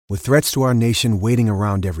With threats to our nation waiting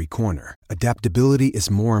around every corner, adaptability is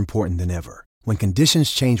more important than ever. When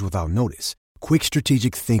conditions change without notice, quick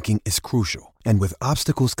strategic thinking is crucial. And with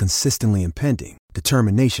obstacles consistently impending,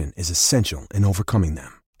 determination is essential in overcoming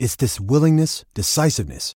them. It's this willingness,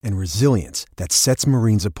 decisiveness, and resilience that sets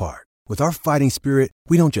Marines apart. With our fighting spirit,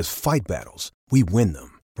 we don't just fight battles, we win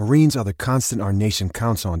them. Marines are the constant our nation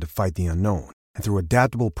counts on to fight the unknown. And through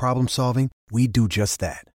adaptable problem solving, we do just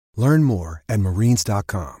that. Learn more at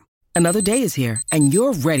marines.com. Another day is here, and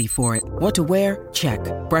you're ready for it. What to wear? Check.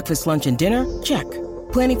 Breakfast, lunch, and dinner? Check.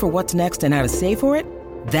 Planning for what's next and how to save for it?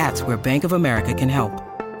 That's where Bank of America can help.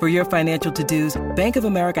 For your financial to-dos, Bank of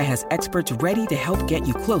America has experts ready to help get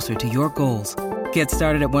you closer to your goals. Get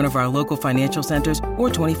started at one of our local financial centers or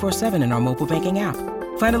 24/7 in our mobile banking app.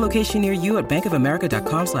 Find a location near you at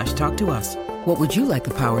bankofamerica.com/talktous. What would you like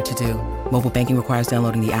the power to do? Mobile banking requires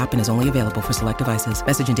downloading the app and is only available for select devices.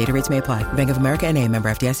 Message and data rates may apply. Bank of America N.A., member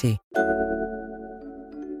FDIC.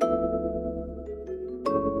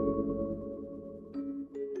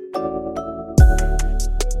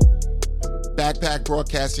 Backpack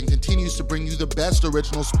Broadcasting continues to bring you the best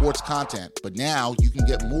original sports content, but now you can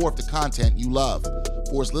get more of the content you love.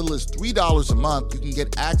 For as little as $3 a month, you can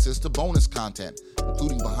get access to bonus content,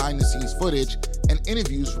 including behind-the-scenes footage and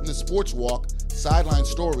interviews from the Sports Walk, Sideline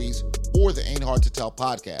Stories, or the Ain't Hard to Tell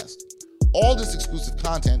podcast. All this exclusive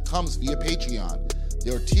content comes via Patreon.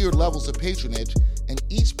 There are tiered levels of patronage, and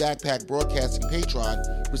each Backpack Broadcasting patron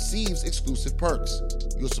receives exclusive perks.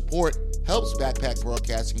 Your support helps Backpack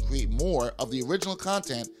Broadcasting create more of the original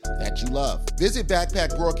content that you love. Visit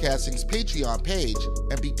Backpack Broadcasting's Patreon page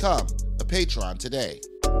and become a patron today.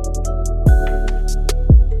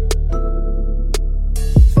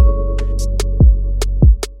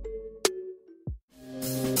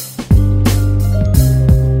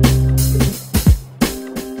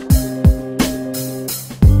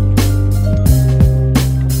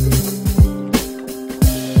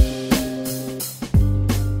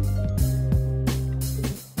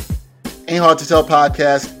 Ain't Hard to Tell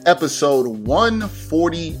podcast, episode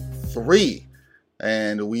 143.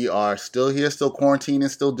 And we are still here, still quarantining,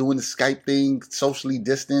 still doing the Skype thing, socially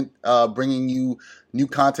distant, bringing you new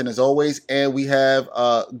content as always. And we have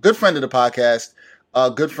a good friend of the podcast,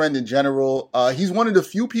 a good friend in general. He's one of the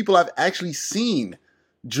few people I've actually seen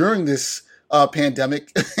during this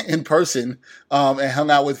pandemic in person and hung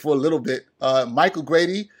out with for a little bit. Michael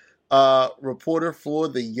Grady. Reporter for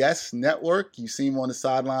the Yes Network. You see him on the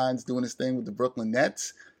sidelines doing his thing with the Brooklyn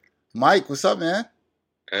Nets. Mike, what's up, man?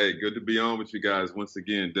 Hey, good to be on with you guys once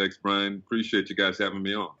again, Dex, Brian. Appreciate you guys having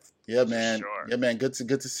me on. Yeah, man. Sure. Yeah, man. Good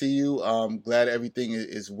to see you. Glad everything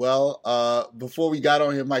is well. Before we got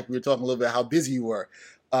on here, Mike, we were talking a little bit how busy you were.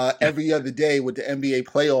 Every other day with the NBA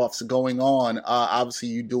playoffs going on, obviously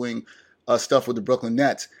you doing stuff with the Brooklyn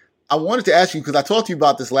Nets. I wanted to ask you, because I talked to you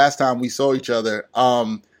about this last time we saw each other.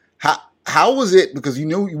 How was it? Because we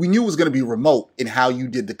knew it was going to be remote in how you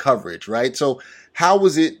did the coverage, right? So how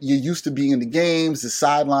was it? You're used to being in the games, the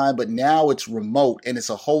sideline, but now it's remote and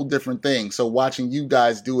it's a whole different thing. So watching you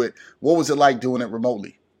guys do it, what was it like doing it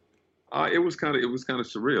remotely? It was kind of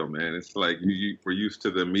surreal, man. It's like you were used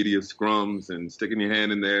to the media scrums and sticking your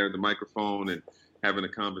hand in there, the microphone, and having a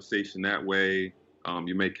conversation that way.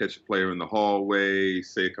 You may catch a player in the hallway,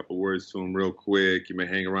 say a couple words to him real quick. You may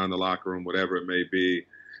hang around the locker room, whatever it may be.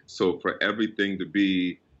 So for everything to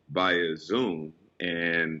be via Zoom,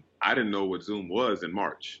 and I didn't know what Zoom was in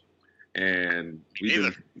March, and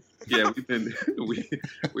we've been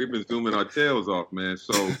zooming our tails off, man.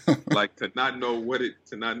 So like to not know what it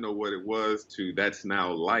was to that's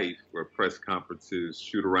now life, where press conferences,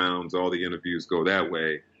 shoot arounds, all the interviews go that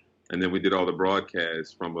way, and then we did all the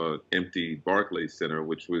broadcasts from a empty Barclays Center,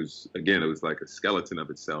 which was again it was like a skeleton of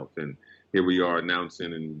itself, and here we are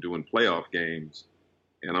announcing and doing playoff games.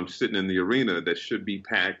 And I'm sitting in the arena that should be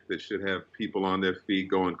packed, that should have people on their feet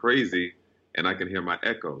going crazy, and I can hear my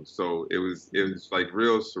echo. So it was like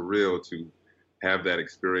real surreal to have that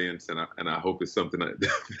experience, and I hope it's something that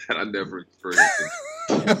I never experienced.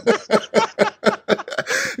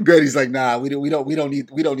 Grady's like, nah, we don't need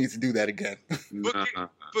to do that again.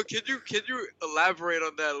 But can you elaborate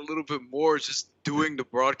on that a little bit more? Just doing the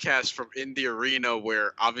broadcast from in the arena,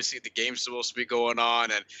 where obviously the game's supposed to be going on,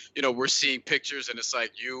 and we're seeing pictures, and it's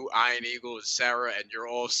like you, Ian Eagle, and Sarah, and you're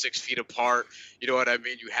all 6 feet apart. You know what I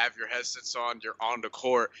mean? You have your headsets on, you're on the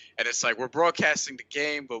court, and it's like we're broadcasting the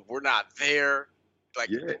game, but we're not there.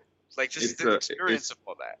 Just the experience of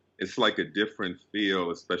all that. It's like a different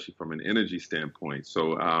feel, especially from an energy standpoint.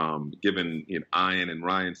 So given Ian and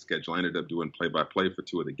Ryan's schedule, I ended up doing play-by-play for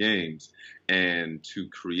 2 of the games. And to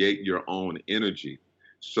create your own energy,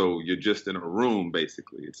 So you're just in a room,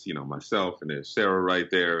 basically. It's, myself and there's Sarah right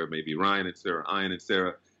there, maybe Ryan and Sarah, Ian and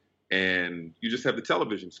Sarah. And you just have the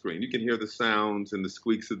television screen. You can hear the sounds and the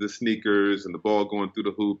squeaks of the sneakers and the ball going through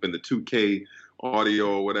the hoop and the 2K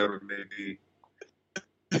audio or whatever it may be.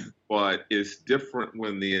 But it's different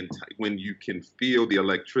when when you can feel the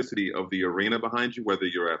electricity of the arena behind you, whether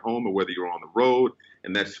you're at home or whether you're on the road,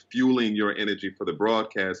 and that's fueling your energy for the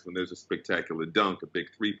broadcast when there's a spectacular dunk, a big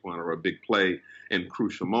three-pointer, or a big play in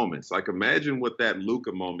crucial moments. Like, imagine what that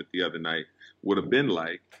Luka moment the other night would have been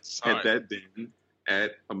like had that been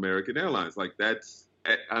at American Airlines. Like,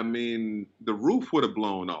 the roof would have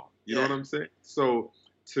blown off. You know what I'm saying? So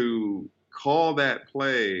to call that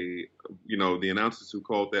play, the announcers who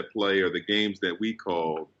called that play or the games that we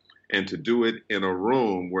called, and to do it in a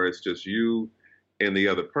room where it's just you and the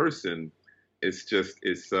other person, it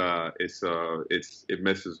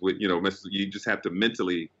messes with, you just have to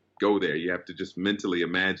mentally go there. You have to just mentally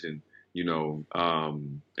imagine,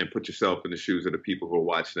 and put yourself in the shoes of the people who are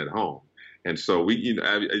watching at home. And so we,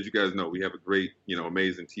 as you guys know, we have a great,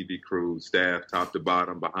 amazing TV crew, staff, top to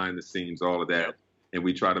bottom, behind the scenes, all of that. And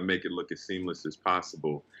we try to make it look as seamless as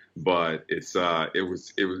possible, but it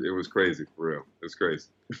was crazy for real. It was crazy.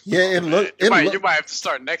 Yeah, you might have to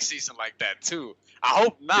start next season like that too. I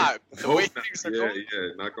hope not. The way things are going. Yeah,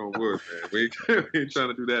 knock on wood, man. We ain't trying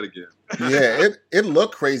to do that again. Yeah, it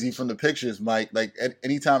looked crazy from the pictures, Mike. Like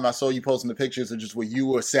anytime I saw you posting the pictures of just where you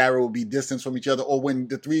or Sarah would be distanced from each other, or when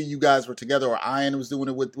the three of you guys were together, or Ian was doing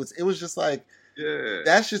it it was just like. Yeah,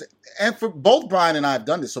 that's just, and for both Brian and I have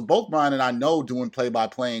done this. So both Brian and I know doing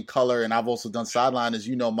play-by-play in color, and I've also done sideline, as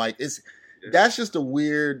you know, Mike. That's just a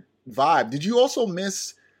weird vibe. Did you also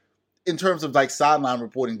miss, in terms of like sideline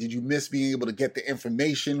reporting, did you miss being able to get the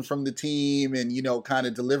information from the team and kind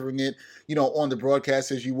of delivering it, on the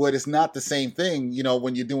broadcast as you would? It's not the same thing,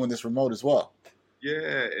 when you're doing this remote as well. Yeah,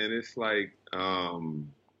 and it's like,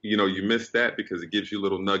 you miss that because it gives you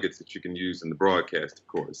little nuggets that you can use in the broadcast, of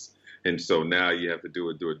course. And so now you have to do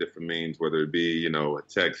a different means, whether it be, a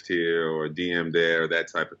text here or a DM there,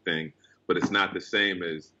 that type of thing. But it's not the same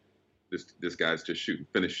as this guy's just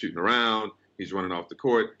finished shooting around. He's running off the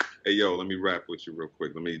court. Hey, yo, let me rap with you real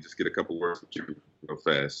quick. Let me just get a couple words with you real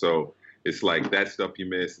fast. So it's like that stuff you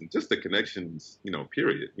miss, and just the connections,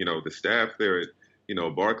 period. The staff there at,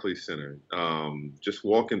 Barclays Center, just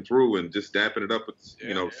walking through and just dapping it up with,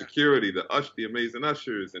 security, the amazing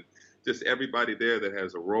ushers, and just everybody there that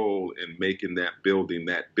has a role in making that building.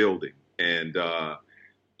 And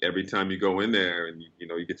every time you go in there and,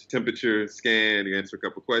 you get your temperature scanned, you answer a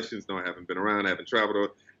couple questions, no, I haven't been around, I haven't traveled,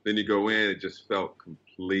 then you go in, it just felt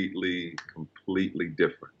completely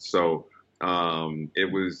different. So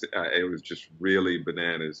it was just really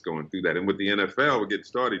bananas going through that. And with the NFL, we're getting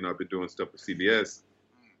started. I've been doing stuff with CBS.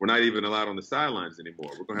 We're not even allowed on the sidelines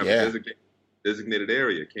anymore. We're going to have a designated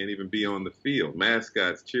area, can't even be on the field.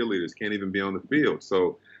 Mascots, cheerleaders can't even be on the field.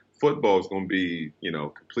 So football is going to be,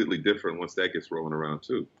 completely different once that gets rolling around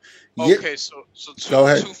too. Okay, so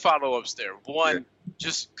two follow-ups there. One,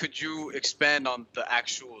 just could you expand on the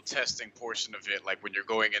actual testing portion of it, like when you're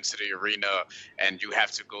going into the arena and you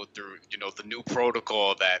have to go through, the new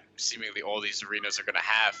protocol that seemingly all these arenas are going to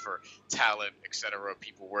have for talent, et cetera,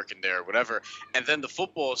 people working there, whatever. And then the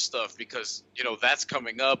football stuff, because, that's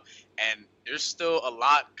coming up and there's still a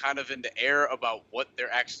lot kind of in the air about what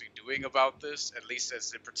they're actually doing about this, at least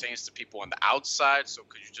as it pertains to people on the outside. So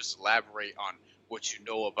could you just elaborate on what you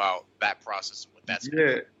know about that process and what that's going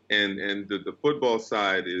to be? And the football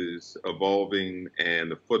side is evolving, and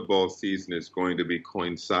the football season is going to be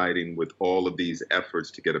coinciding with all of these efforts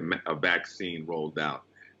to get a vaccine rolled out.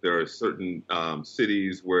 There are certain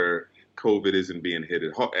cities where COVID isn't being hit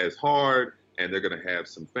as hard, and they're going to have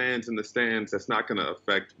some fans in the stands. That's not going to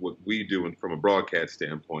affect what we do. And from a broadcast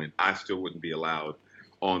standpoint, I still wouldn't be allowed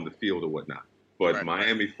on the field or whatnot. But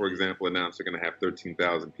Miami, for example, announced they're going to have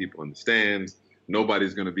 13,000 people in the stands.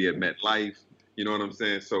 Nobody's going to be at MetLife. You know what I'm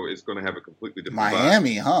saying? So it's going to have a completely different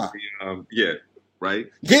Miami, vibe. Huh? Yeah, right?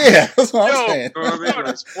 Yeah, that's what I'm saying. You know what I mean?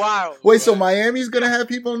 That's wild. Wait, so Miami's going to have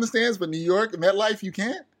people in the stands, but New York, MetLife, you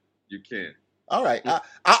can't? You can't. All right.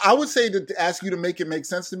 I would say to ask you to make it make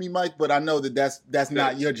sense to me, Mike, but I know that's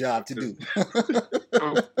not your job to do.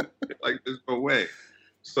 Like, there's no way.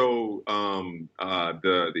 So the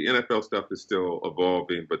NFL stuff is still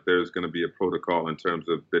evolving, but there's going to be a protocol in terms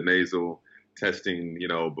of the nasal testing,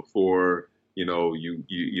 before, you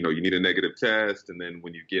need a negative test. And then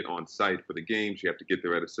when you get on site for the games, you have to get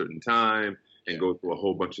there at a certain time and go through a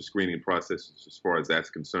whole bunch of screening processes as far as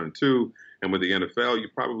that's concerned too. And with the NFL, you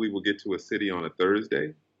probably will get to a city on a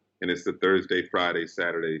Thursday, and it's the Thursday, Friday,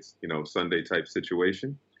 Saturday, Sunday type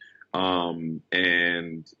situation.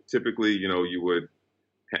 And typically, you would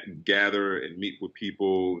gather and meet with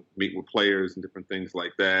people, meet with players and different things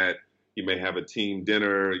like that. You may have a team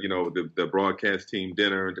dinner, the broadcast team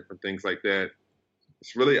dinner and different things like that.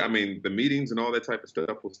 It's really, the meetings and all that type of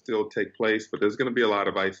stuff will still take place, but there's going to be a lot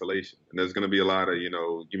of isolation. And there's going to be a lot of,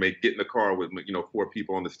 you may get in the car with, 4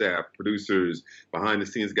 people on the staff, producers, behind the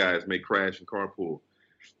scenes guys may crash and carpool.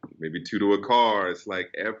 Maybe 2 to a car. It's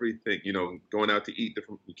like everything, going out to eat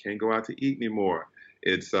you can't go out to eat anymore.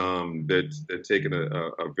 It's, they're taking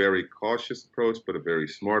a very cautious approach, but a very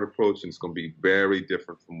smart approach. And it's going to be very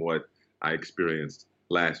different from what I experienced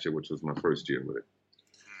last year, which was my first year with it.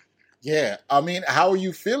 Yeah, how are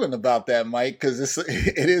you feeling about that, Mike? Because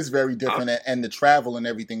it is very different, and the travel and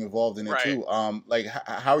everything involved in it too.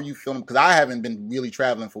 How are you feeling? Because I haven't been really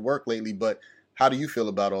traveling for work lately, but how do you feel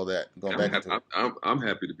about all that? I'm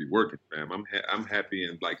happy to be working, fam. I'm happy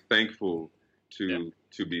and thankful to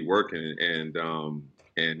be working, and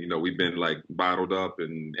we've been bottled up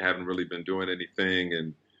and haven't really been doing anything,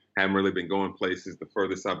 and haven't really been going places. The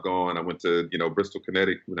furthest I've gone, I went to, Bristol,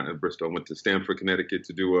 Connecticut. Not in Bristol. I went to Stamford, Connecticut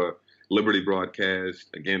to do a Liberty broadcast.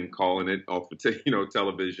 Again, calling it off of,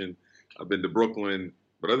 television. I've been to Brooklyn.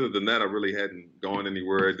 But other than that, I really hadn't gone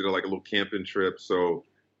anywhere. I did a little camping trip. So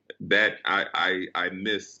that I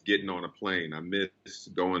miss getting on a plane. I miss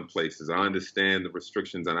going places. I understand the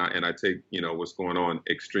restrictions, and I take, what's going on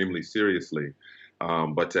extremely seriously.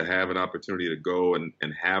 But to have an opportunity to go and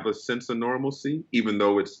have a sense of normalcy, even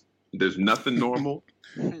though there's nothing normal,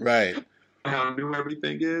 right? How new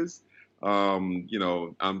everything is, I'm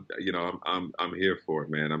here for it,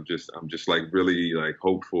 man. I'm just really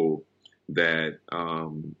hopeful that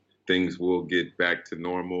things will get back to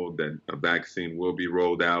normal, that a vaccine will be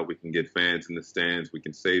rolled out. We can get fans in the stands. We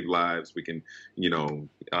can save lives. We can,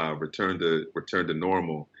 return to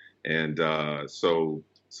normal. And so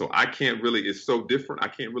I can't really, it's so different. I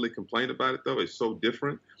can't really complain about it though. It's so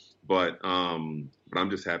different, but I'm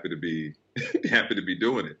just happy to be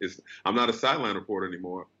doing it. I'm not a sideline reporter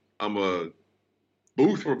anymore. I'm a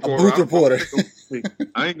booth reporter. A booth reporter.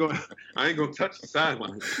 I ain't gonna touch the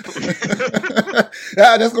sideline.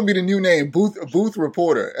 That's gonna be the new name, booth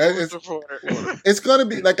reporter. It's gonna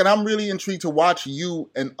be and I'm really intrigued to watch you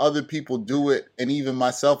and other people do it, and even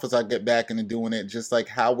myself as I get back into doing it. Just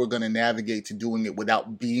how we're gonna navigate to doing it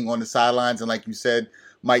without being on the sidelines, and like you said,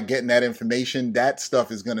 Mike, getting that information. That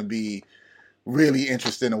stuff is gonna be really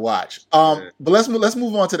interesting to watch. But let's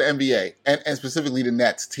move on to the NBA and specifically the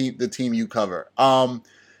Nets, the team you cover.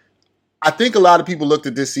 I think a lot of people looked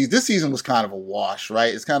at this season. This season was kind of a wash,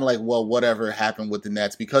 right? It's kind of whatever happened with the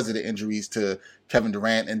Nets because of the injuries to Kevin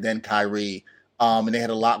Durant and then Kyrie. And they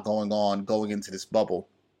had a lot going on going into this bubble.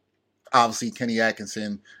 Obviously, Kenny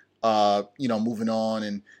Atkinson, moving on,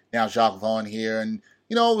 and now Jacques Vaughn here. And,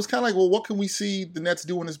 it was kind of what can we see the Nets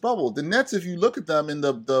do in this bubble? The Nets, if you look at them in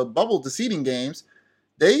the bubble, the seeding games,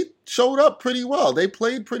 they showed up pretty well. They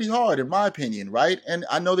played pretty hard, in my opinion, right? And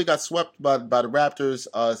I know they got swept by the Raptors.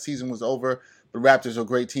 Season was over. The Raptors are a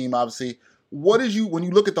great team, obviously. When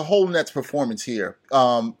you look at the whole Nets performance here,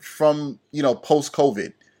 from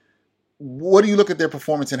post-COVID, what do you look at their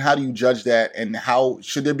performance and how do you judge that? And how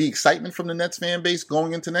should there be excitement from the Nets fan base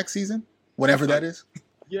going into next season, whenever that is?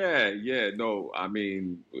 Yeah, no,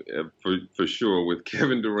 for sure, with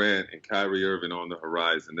Kevin Durant and Kyrie Irving on the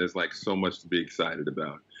horizon, there's so much to be excited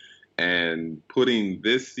about. And putting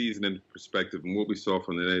this season into perspective and what we saw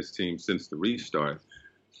from the Nets team since the restart,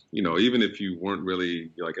 even if you weren't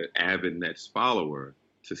really an avid Nets follower,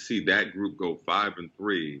 to see that group go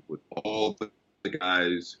 5-3 with all the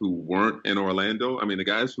guys who weren't in Orlando. The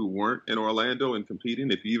guys who weren't in Orlando and competing,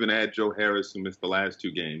 if you even add Joe Harris, who missed the last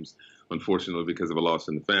 2 games, unfortunately, because of a loss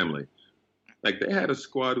in the family. They had a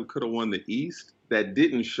squad who could have won the East that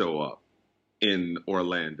didn't show up in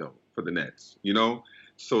Orlando for the Nets,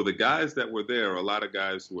 So the guys that were there are a lot of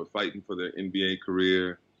guys who are fighting for their NBA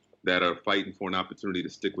career, that are fighting for an opportunity to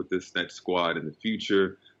stick with this Nets squad in the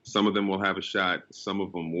future. Some of them will have a shot, some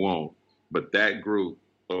of them won't. But that group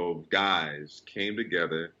of guys came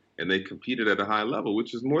together and they competed at a high level,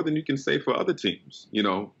 which is more than you can say for other teams,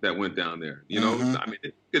 that went down there.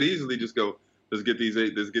 It could easily just go, let's get these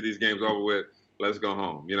games over with. Let's go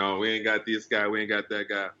home. We ain't got this guy, we ain't got that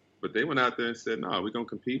guy. But they went out there and said, no, we're going to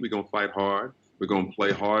compete. We're going to fight hard. We're going to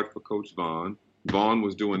play hard for Coach Vaughn. Vaughn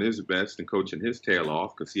was doing his best and coaching his tail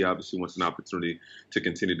off because he obviously wants an opportunity to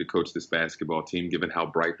continue to coach this basketball team, given how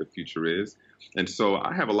bright the future is. And so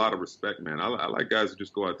I have a lot of respect, man. I like guys who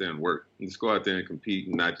just go out there and work and just go out there and compete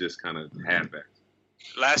and not just kind of half-act.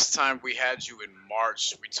 Last time we had you in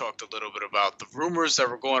March, we talked a little bit about the rumors that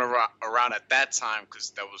were going around at that time, because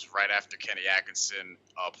that was right after Kenny Atkinson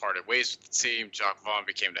parted ways with the team. Jacque Vaughn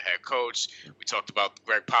became the head coach. We talked about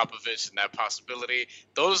Greg Popovich and that possibility.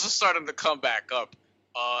 Those are starting to come back up.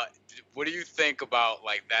 What do you think about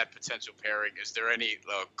like that potential pairing? Is there any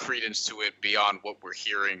credence to it beyond what we're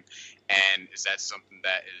hearing, and is that something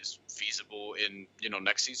that is feasible in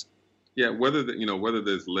next season? Yeah, whether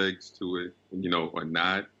there's legs to it, or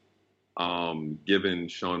not, given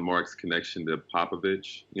Sean Marks' connection to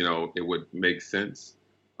Popovich, it would make sense.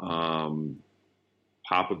 Popovich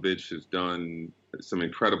has done some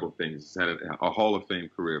incredible things. He's had a Hall of Fame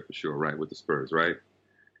career for sure, right, with the Spurs, right?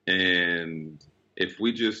 And if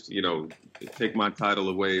we just, take my title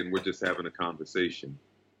away and we're just having a conversation,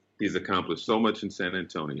 he's accomplished so much in San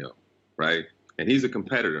Antonio, right? And he's a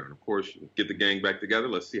competitor. And of course, get the gang back together.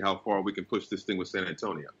 Let's see how far we can push this thing with San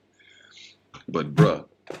Antonio. But, bruh,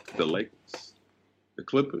 the Lakers, the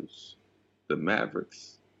Clippers, the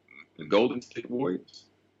Mavericks, the Golden State Warriors,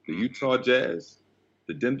 the Utah Jazz,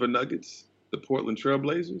 the Denver Nuggets, the Portland Trail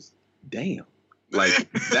Blazers, damn. Like,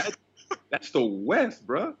 that's the West,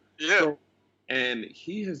 bruh. Yeah. So, and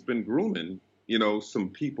he has been grooming, some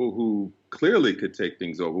people who clearly could take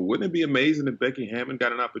things over. Wouldn't it be amazing if Becky Hammon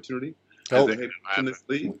got an opportunity as a head coach in this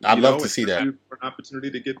league? I'd love to see that. An opportunity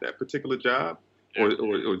to get that particular job, or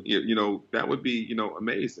that would be,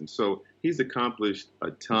 amazing. So he's accomplished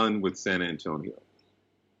a ton with San Antonio.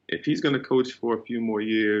 If he's going to coach for a few more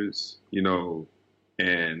years,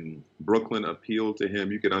 and Brooklyn appealed to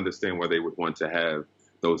him, you could understand why they would want to have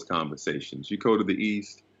those conversations. You go to the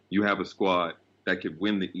East, you have a squad that could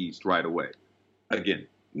win the East right away. Again,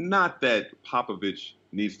 not that Popovich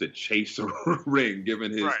needs to chase a ring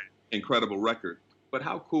given his incredible record, but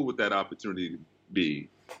how cool would that opportunity be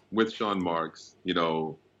with Sean Marks,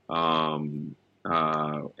 and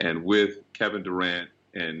with Kevin Durant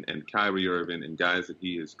and Kyrie Irving and guys that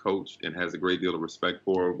he has coached and has a great deal of respect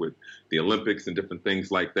for with the Olympics and different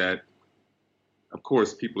things like that. Of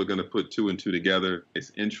course, people are going to put two and two together.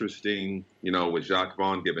 It's interesting, with Jacque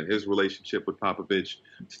Vaughn, given his relationship with Popovich,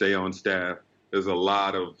 stay on staff. There's a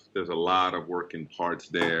lot of working parts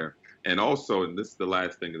there. And also, and this is the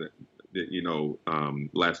last thing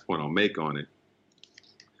last point I'll make on it.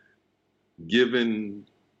 Given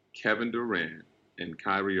Kevin Durant and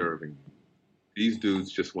Kyrie Irving, these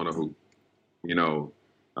dudes just want to hoop.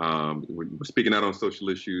 We're speaking out on social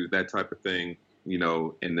issues, that type of thing.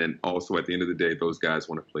 And then also at the end of the day, those guys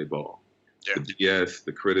want to play ball. Yeah. The BS,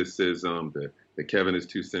 the criticism, the Kevin is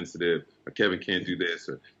too sensitive, or Kevin can't do this,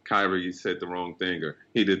 or Kyrie said the wrong thing, or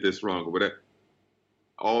he did this wrong, or whatever.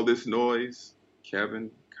 All this noise, Kevin,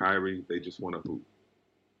 Kyrie, they just want to hoop.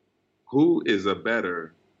 Who is a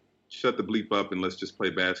better shut the bleep up and let's just play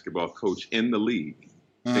basketball coach in the league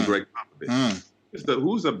than Greg Popovich?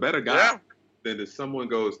 Who's a better guy than if someone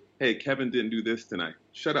goes, hey, Kevin didn't do this tonight.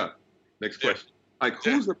 Shut up. Next question. Like,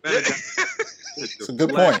 who's a better guy? It's a good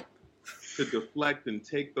point. To deflect and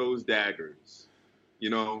take those daggers,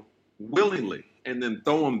 willingly, and then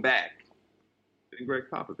throw them back than Greg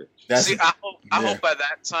Popovich. I hope by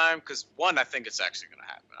that time, because one, I think it's actually going to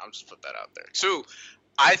happen. I'll just put that out there. Two,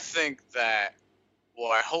 I think that,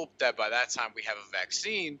 I hope that by that time we have a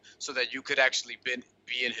vaccine so that you could actually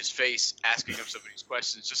be in his face asking him some of these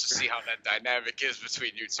questions just to see how that dynamic is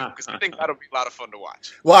between you two, because I think that'll be a lot of fun to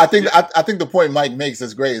watch. Well, I think the point Mike makes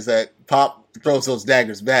that's great is that Pop throws those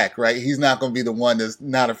daggers back, right? He's not going to be the one that's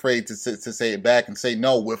not afraid to say it back and say,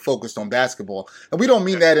 no, we're focused on basketball. And we don't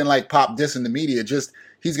mean that in like Pop dissing the media, just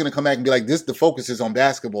he's going to come back and be like, the focus is on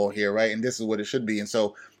basketball here, right? And this is what it should be. And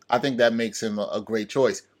so I think that makes him a great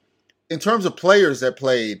choice. In terms of players that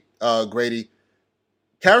played, Grady,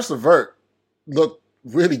 Caris LeVert looked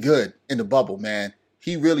really good in the bubble, man.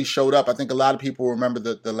 He really showed up. I think a lot of people remember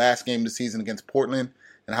the last game of the season against Portland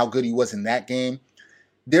and how good he was in that game.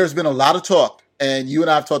 There's been a lot of talk, and you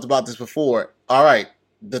and I have talked about this before. All right,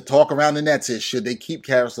 the talk around the Nets is, should they keep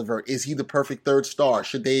Caris LeVert? Is he the perfect third star?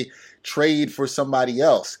 Should they trade for somebody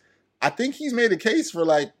else? I think he's made a case for,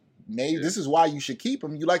 like, maybe this is why you should keep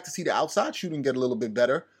him. You like to see the outside shooting get a little bit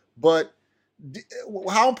better, but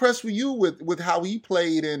how impressed were you with how he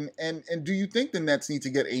played, and do you think the Nets need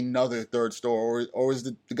to get another third star, or is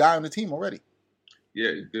the guy on the team already?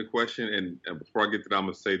 Yeah, good question. And before I get to that, I'm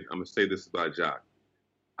gonna say this about Jacque.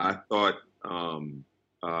 I thought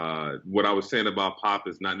what I was saying about Pop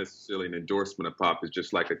is not necessarily an endorsement of Pop. It's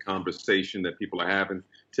just like a conversation that people are having,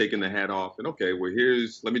 taking the hat off, and okay, well,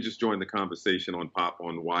 let me just join the conversation on Pop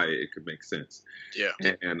on why it could make sense.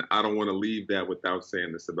 Yeah. And I don't want to leave that without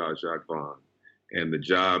saying this about Jacque Vaughn and the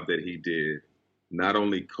job that he did not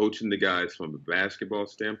only coaching the guys from a basketball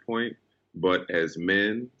standpoint, but as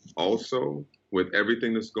men also, with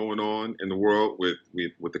everything that's going on in the world, with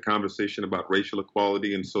the conversation about racial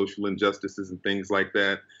equality and social injustices and things like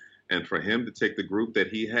that. And for him to take the group that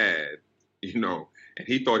he had, and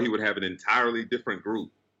he thought he would have an entirely different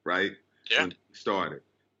group, right? Yeah. When he started.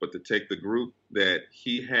 But to take the group that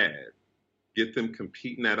he had, get them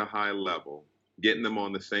competing at a high level, getting them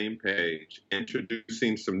on the same page,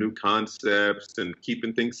 introducing some new concepts and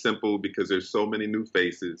keeping things simple because there's so many new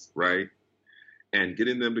faces, right? And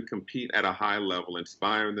getting them to compete at a high level,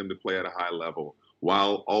 inspiring them to play at a high level,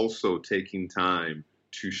 while also taking time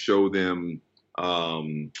to show them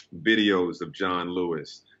videos of John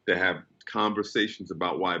Lewis, to have conversations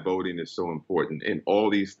about why voting is so important and all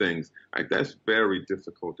these things. Like, that's very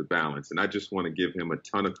difficult to balance. And I just want to give him a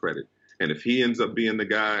ton of credit. And if he ends up being the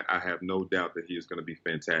guy, I have no doubt that he is going to be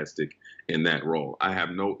fantastic in that role. I have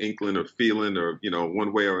no inkling or feeling or,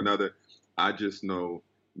 one way or another. I just know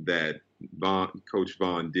that Coach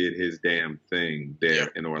Vaughn did his damn thing there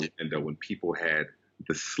in Orlando when people had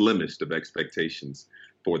the slimmest of expectations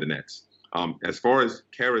for the Nets. As far as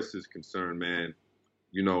Caris is concerned, man,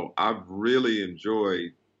 I've really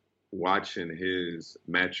enjoyed watching his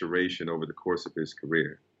maturation over the course of his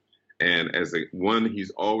career. And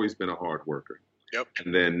he's always been a hard worker. Yep.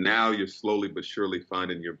 And then now you're slowly but surely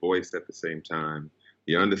finding your voice at the same time.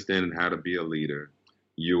 You're understanding how to be a leader.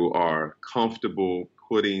 You are comfortable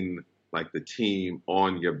putting the team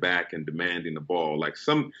on your back and demanding the ball. Like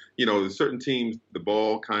there's certain teams, the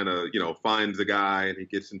ball kind of, finds a guy and he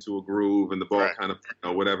gets into a groove and the ball kind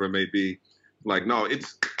of, whatever it may be. No,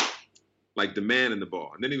 it's like demanding the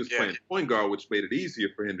ball. And then he was playing point guard, which made it easier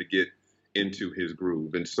for him to get into his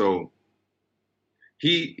groove. And so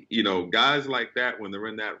he, guys like that, when they're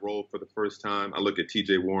in that role for the first time, I look at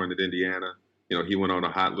TJ Warren at Indiana, he went on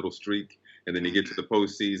a hot little streak. And then you get to the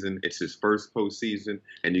postseason. It's his first postseason.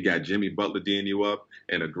 And you got Jimmy Butler D'ing you up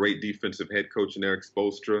and a great defensive head coach in Eric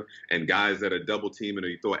Spoelstra and guys that are double teaming or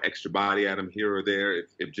you throw an extra body at him here or there.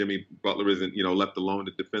 If Jimmy Butler isn't, left alone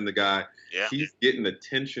to defend the guy, he's getting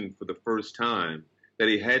attention for the first time that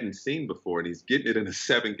he hadn't seen before. And he's getting it in a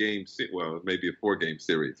 7-game, maybe a 4-game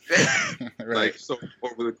series. Right. So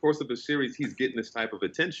over the course of the series, he's getting this type of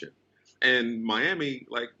attention. And Miami,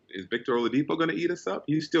 is Victor Oladipo going to eat us up?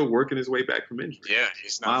 He's still working his way back from injury. Yeah,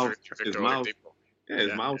 he's not Victor Oladipo.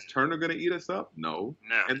 Is Miles Turner going to eat us up? No.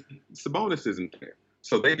 And Sabonis isn't there.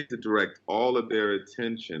 So they need to direct all of their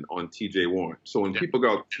attention on TJ Warren. So when people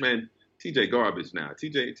go, man, TJ garbage now.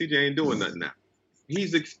 TJ ain't doing nothing now.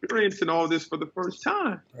 He's experiencing all this for the first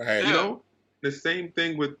time. Right. The same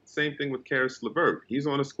thing with Caris LeVert. He's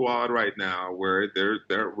on a squad right now where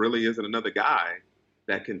there really isn't another guy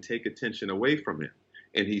that can take attention away from him.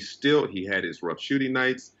 And he had his rough shooting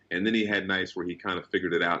nights, and then he had nights where he kind of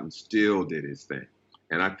figured it out and still did his thing.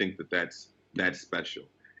 And I think that's special.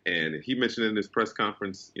 And he mentioned in his press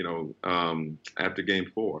conference, after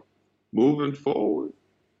Game 4, moving forward,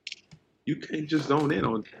 you can't just zone in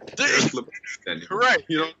on Caris LeVert. Right.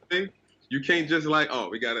 You know what I mean? You can't just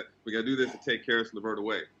we gotta do this to take Caris LeVert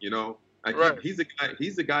away. Right. He's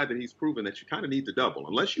a guy that he's proven that you kind of need to double.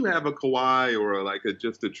 Unless you have a Kawhi or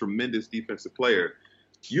just a tremendous defensive player,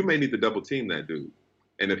 you may need to double team that dude.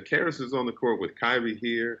 And if Caris is on the court with Kyrie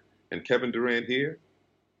here and Kevin Durant here,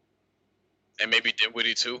 and maybe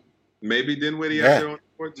Dinwiddie too. Maybe Dinwiddie out there on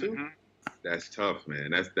the court too. Mm-hmm. That's tough,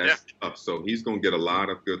 man. That's tough. So he's gonna get a lot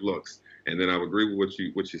of good looks. And then I would agree with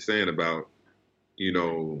what you're saying about,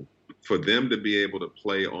 for them to be able to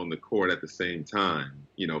play on the court at the same time,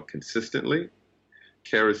 consistently,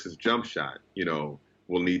 Caris's jump shot,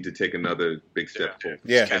 will need to take another big step forward.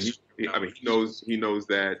 Yeah. And he knows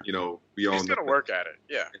that, we all he's going to work at it.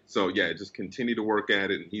 Yeah. So, just continue to work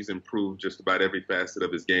at it. And he's improved just about every facet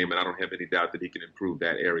of his game. And I don't have any doubt that he can improve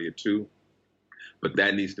that area too. But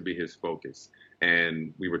that needs to be his focus.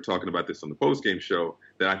 And we were talking about this on the postgame show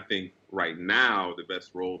that I think right now the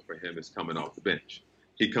best role for him is coming off the bench.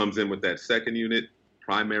 He comes in with that second unit,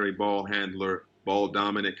 primary ball handler, ball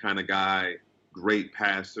dominant kind of guy, great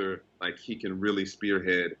passer. Like, he can really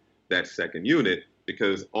spearhead that second unit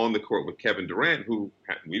because on the court with Kevin Durant, who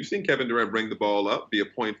we've seen Kevin Durant bring the ball up, be a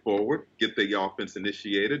point forward, get the offense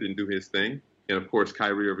initiated and do his thing. And of course,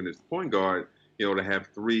 Kyrie Irving is the point guard. To have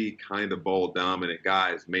 3 kind of ball dominant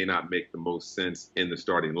guys may not make the most sense in the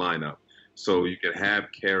starting lineup. So you can have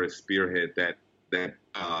Caris spearhead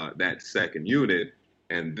that second unit.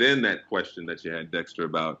 And then that question that you had, Dexter,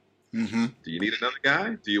 about, do you need another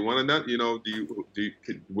guy? Do you want another?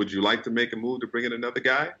 Would you like to make a move to bring in another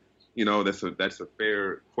guy? That's a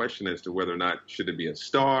fair question as to whether or not should it be a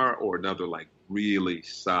star or another really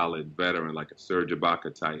solid veteran like a Serge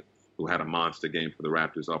Ibaka type who had a monster game for the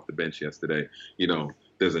Raptors off the bench yesterday,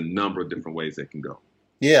 there's a number of different ways they can go.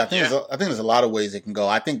 Yeah, I think there's a lot of ways it can go.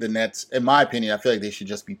 I think the Nets, in my opinion, I feel like they should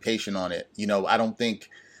just be patient on it. I don't think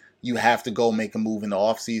you have to go make a move in the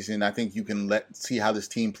offseason. I think you can see how this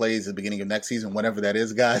team plays at the beginning of next season, whenever that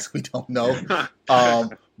is, guys. We don't know.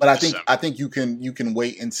 But I think you can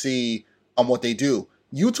wait and see what they do.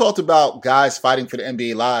 You talked about guys fighting for the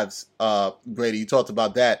NBA lives, Grady. You talked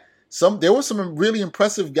about that. There were some really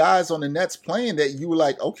impressive guys on the Nets playing that you were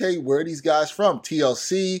like, okay, where are these guys from?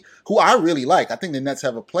 TLC, who I really like. I think the Nets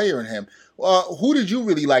have a player in him. Who did you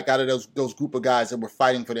really like out of those group of guys that were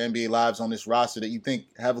fighting for the NBA lives on this roster that you think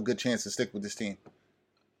have a good chance to stick with this team?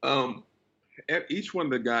 Each one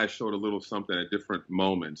of the guys showed a little something at different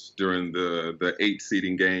moments during the 8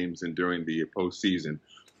 seeding games and during the postseason.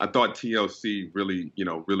 I thought TLC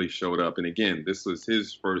really showed up. And again, this was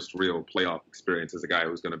his first real playoff experience as a guy who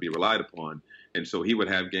was going to be relied upon. And so he would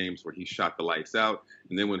have games where he shot the lights out.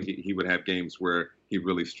 And then when he would have games where he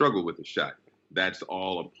really struggled with the shot. That's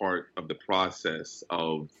all a part of the process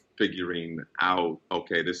of figuring out,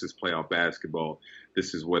 okay, this is playoff basketball.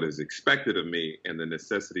 This is what is expected of me, and the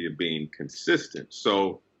necessity of being consistent.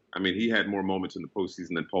 So, I mean, he had more moments in the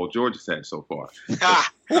postseason than Paul George has had so far.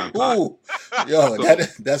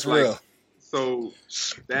 That's real. So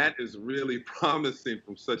that is really promising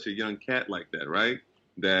from such a young cat like that, right?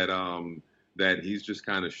 That he's just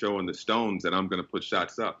kind of showing the stones that I'm going to put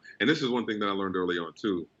shots up. And this is one thing that I learned early on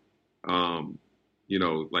too.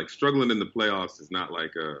 Like struggling in the playoffs is not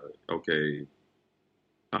like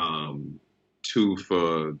 2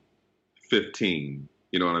 for 15.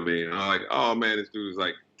 You know what I mean? I'm like, oh man, this dude is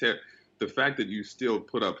like, the fact that you still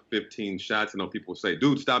put up 15 shots, I know people say,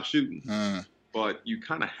 dude, stop shooting. But you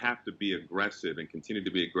kind of have to be aggressive and continue to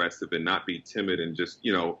be aggressive and not be timid and just,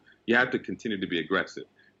 you have to continue to be aggressive.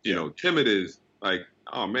 Timid is like,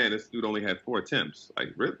 oh man, this dude only had 4 attempts. Like,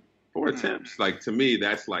 really? 4 attempts? Like, to me,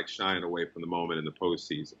 that's like shying away from the moment in the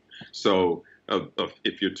postseason. So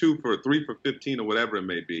if you're 3 for 15 or whatever it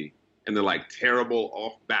may be, and they're like terrible,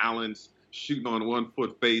 off balance, shooting on 1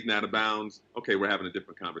 foot, fading out of bounds, okay, we're having a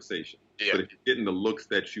different conversation. Yeah. But if you're getting the looks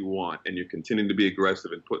that you want and you're continuing to be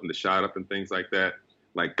aggressive and putting the shot up and things like that,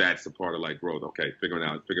 like that's a part of like growth. Okay, figuring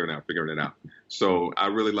it out. So I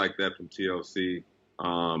really like that from TLC.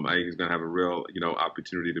 I think he's going to have a real,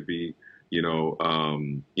 opportunity to be,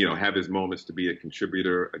 have his moments to be a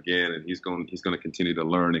contributor again, and he's going to continue to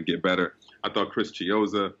learn and get better. I thought Chris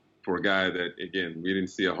Chiozza, for a guy that, again, we didn't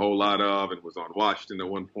see a whole lot of and was on Washington at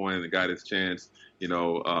one point and got his chance,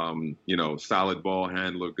 solid ball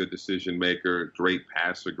handler, good decision maker, great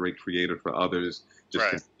passer, great creator for others, just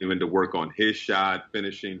continuing to work on his shot,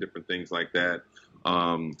 finishing, different things like that.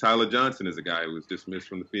 Tyler Johnson is a guy who was dismissed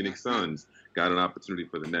from the Phoenix Suns, got an opportunity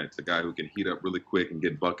for the Nets, a guy who can heat up really quick and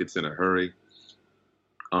get buckets in a hurry.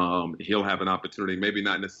 He'll have an opportunity, maybe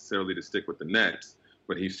not necessarily to stick with the Nets,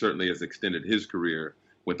 but he certainly has extended his career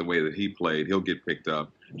with the way that he played. He'll get picked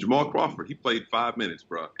up. Jamal Crawford, he played 5 minutes,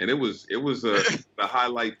 bro. And it was a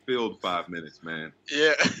highlight-filled 5 minutes, man.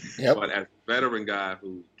 Yeah. Yep. But as a veteran guy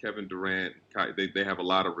who Kevin Durant, they have a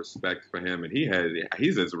lot of respect for him, and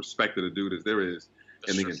he's as respected a dude as there is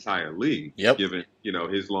in the entire league, given,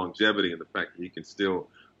 his longevity and the fact that he can still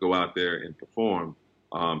go out there and perform.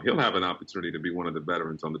 He'll have an opportunity to be one of the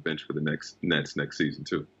veterans on the bench for the Nets next season,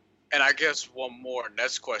 too. And I guess one more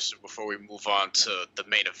Nets question before we move on to the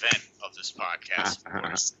main event of this podcast, of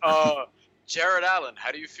course. Jarrett Allen,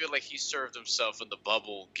 how do you feel like he served himself in the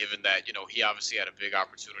bubble, given that, he obviously had a big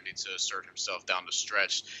opportunity to assert himself down the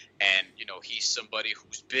stretch, and, he's somebody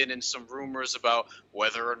who's been in some rumors about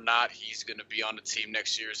whether or not he's going to be on the team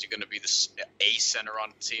next year. Is he going to be a center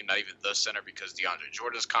on the team, not even the center because DeAndre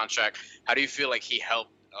Jordan's contract? How do you feel like he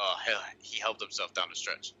helped himself down the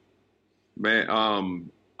stretch? Man,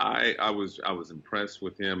 I was impressed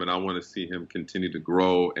with him, and I want to see him continue to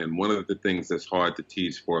grow. And one of the things that's hard to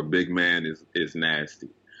teach for a big man is nasty.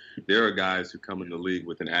 There are guys who come in the league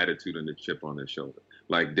with an attitude and a chip on their shoulder.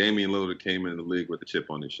 Like Damian Lillard came in the league with a chip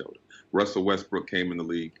on his shoulder. Russell Westbrook came in the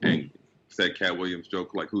league angry. Said Cat Williams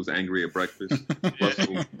joke, like, who's angry at breakfast?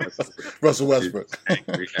 Russell Westbrook.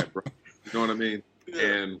 Angry at breakfast. You know what I mean? Yeah.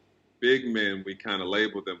 And big men, we kind of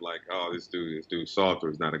label them like, oh, this dude's soft, or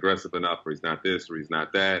he's not aggressive enough, or he's not this, or he's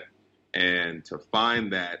not that. And to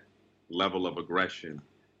find that level of aggression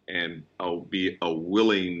and be a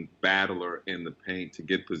willing battler in the paint to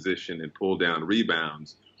get position and pull down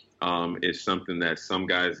rebounds is something that some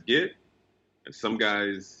guys get and some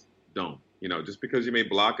guys don't. Just because you may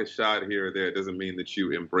block a shot here or there doesn't mean that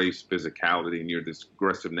you embrace physicality and you're this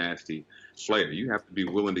aggressive, nasty player. You have to be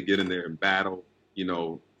willing to get in there and battle,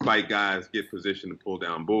 fight guys, get position and pull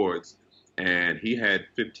down boards. And he had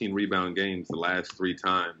 15 rebound games the last 3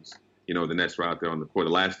 times, the Nets were out there on the court.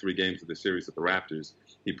 The last 3 games of the series with the Raptors,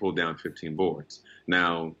 he pulled down 15 boards.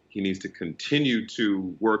 Now, he needs to continue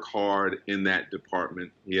to work hard in that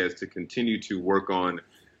department. He has to continue to work on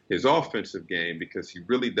his offensive game because he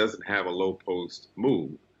really doesn't have a low post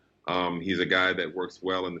move. He's a guy that works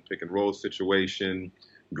well in the pick and roll situation,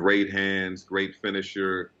 great hands, great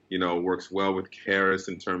finisher, works well with Harris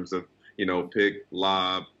in terms of, pick,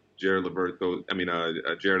 lob, Jared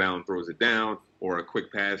Allen throws it down or a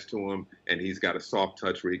quick pass to him, and he's got a soft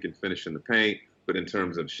touch where he can finish in the paint. But in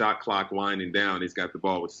terms of shot clock winding down, he's got the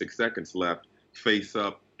ball with 6 seconds left, face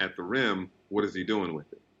up at the rim. What is he doing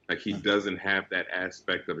with it? Like, he doesn't have that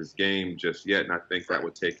aspect of his game just yet, and I think that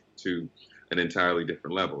would take it to an entirely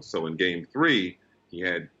different level. So in Game 3, he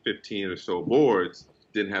had 15 or so boards,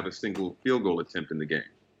 didn't have a single field goal attempt in the game.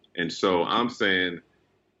 And so I'm saying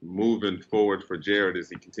moving forward for Jared as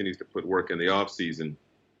he continues to put work in the offseason,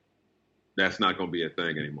 that's not going to be a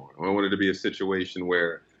thing anymore. I want it to be a situation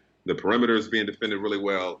where the perimeter is being defended really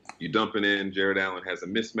well. You dump it in, Jared Allen has a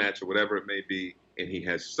mismatch or whatever it may be, and he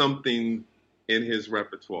has something in his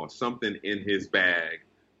repertoire, something in his bag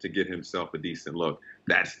to get himself a decent look.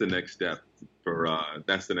 That's the next step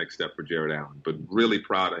for Jared Allen. But really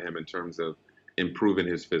proud of him in terms of improving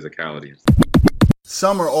his physicality.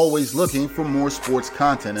 Some are always looking for more sports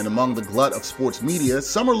content, and among the glut of sports media,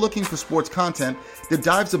 some are looking for sports content that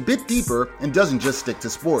dives a bit deeper and doesn't just stick to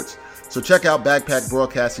sports. So check out Backpack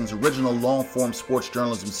Broadcasting's original long-form sports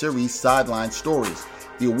journalism series, Sideline Stories.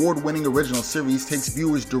 The award-winning original series takes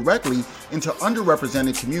viewers directly into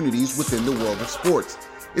underrepresented communities within the world of sports.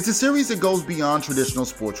 It's a series that goes beyond traditional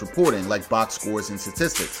sports reporting, like box scores and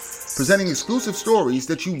statistics, presenting exclusive stories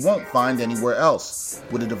that you won't find anywhere else.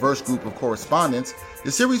 With a diverse group of correspondents,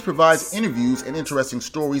 the series provides interviews and interesting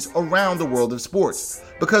stories around the world of sports,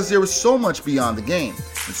 because there is so much beyond the game,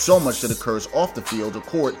 and so much that occurs off the field or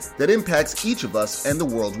court that impacts each of us and the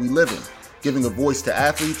world we live in. Giving a voice to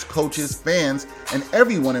athletes, coaches, fans, and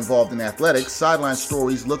everyone involved in athletics, Sideline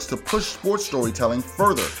Stories looks to push sports storytelling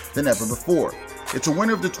further than ever before. It's a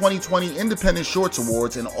winner of the 2020 Independent Shorts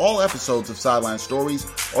Awards, and all episodes of Sideline Stories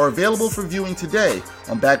are available for viewing today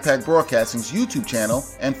on Backpack Broadcasting's YouTube channel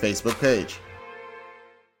and Facebook page.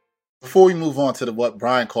 Before we move on to what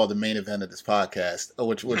Brian called the main event of this podcast,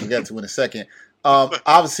 which we'll get to in a second,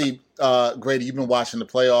 obviously, Grady, you've been watching the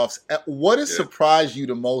playoffs. What has surprised you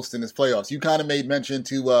the most in this playoffs? You kind of made mention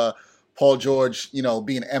to Paul George,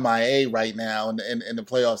 being MIA right now in the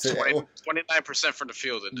playoffs. 29% from the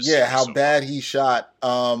field. How bad he shot.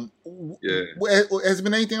 Has there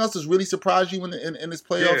been anything else that's really surprised you in this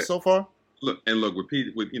playoffs so far? Look with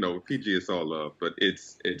PG, it's all love, but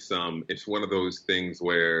it's one of those things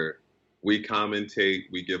where we commentate,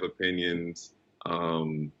 we give opinions.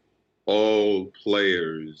 All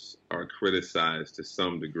players are criticized to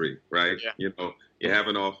some degree, right? Yeah. You have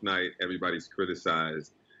an off night, everybody's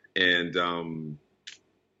criticized. And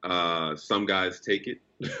some guys take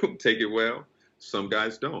it well, some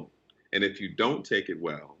guys don't. And if you don't take it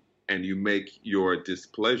well and you make your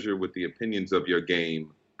displeasure with the opinions of your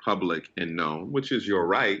game public and known, which is your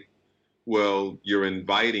right, well, you're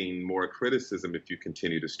inviting more criticism if you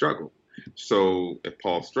continue to struggle. So if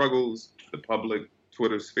Paul struggles, the public,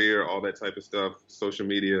 Twitter sphere, all that type of stuff, social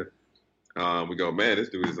media, we go, man, this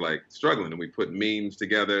dude is like struggling. And we put memes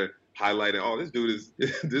together, highlighting, this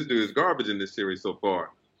dude is garbage in this series so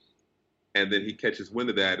far. And then he catches wind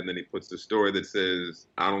of that, and then he puts the story that says,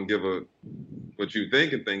 I don't give a what you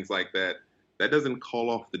think and things like that. That doesn't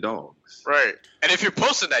call off the dogs. Right. And if you're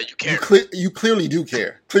posting that, you care. You clearly do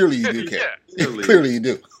care. Clearly you do care. Clearly you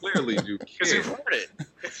do. Clearly you care. Because you've heard it.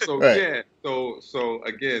 So, right.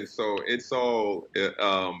 So it's all,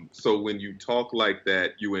 so when you talk like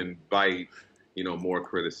that, you invite, more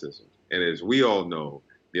criticism. And as we all know,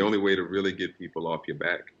 the only way to really get people off your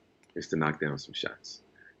back is to knock down some shots.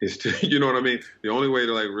 Is to, you know what I mean? The only way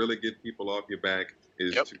to really get people off your back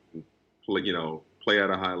is to play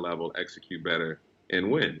at a high level, execute better,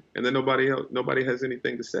 and win. And then nobody has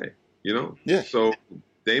anything to say, Yeah. So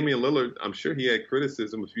Damian Lillard, I'm sure he had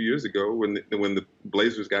criticism a few years ago when the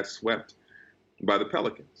Blazers got swept by the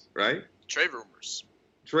Pelicans, right? Trade rumors.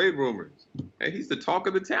 Hey, he's the talk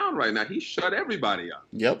of the town right now. He shut everybody up.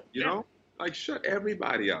 Yep. Shut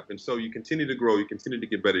everybody up. And so you continue to grow, you continue to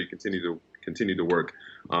get better, you continue to work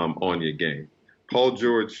on your game. Paul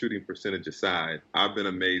George shooting percentage aside, I've been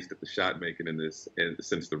amazed at the shot making in this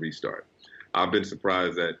since the restart. I've been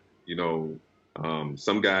surprised that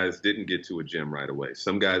Some guys didn't get to a gym right away.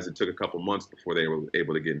 Some guys, it took a couple months before they were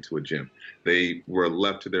able to get into a gym. They were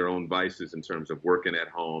left to their own vices in terms of working at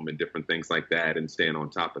home and different things like that and staying on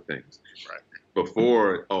top of things. Right.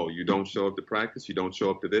 Before, you don't show up to practice, you don't show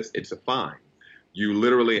up to this, it's a fine. You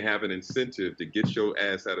literally have an incentive to get your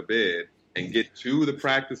ass out of bed and get to the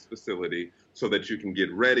practice facility so that you can get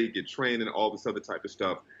ready, get trained, and all this other type of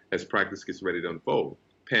stuff as practice gets ready to unfold.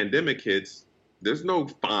 Pandemic hits, there's no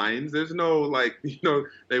fines. There's no,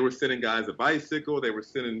 they were sending guys a bicycle. They were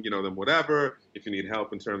sending, them whatever, if you need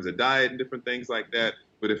help in terms of diet and different things like that.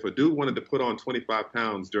 But if a dude wanted to put on 25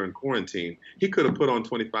 pounds during quarantine, he could have put on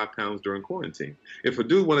 25 pounds during quarantine. If a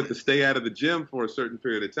dude wanted to stay out of the gym for a certain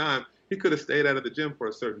period of time, he could have stayed out of the gym for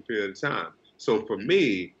a certain period of time. So for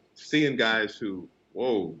me, seeing guys who,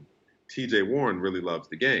 TJ Warren really loves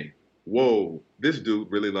the game. Whoa, this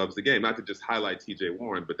dude really loves the game. Not to just highlight TJ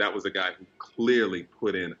Warren, but that was a guy who clearly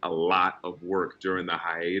put in a lot of work during the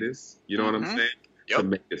hiatus. You know what I'm saying? Yep. To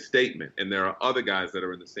make a statement. And there are other guys that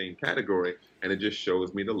are in the same category, and it just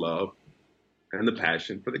shows me the love and the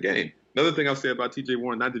passion for the game. Another thing I'll say about TJ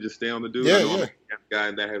Warren, not to just stay on the dude, I'm a guy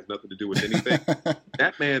and that has nothing to do with anything.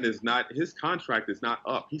 That man is not, his contract is not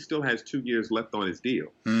up. He still has 2 years left on his deal.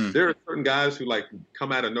 There are certain guys who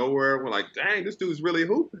come out of nowhere and we're like, dang, this dude's really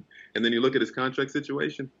hooping. And then you look at his contract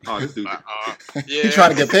situation. Oh, this dude. He's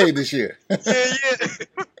trying to get paid this year.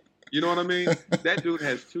 You know what I mean? That dude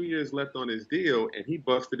has 2 years left on his deal, and he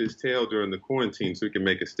busted his tail during the quarantine so he can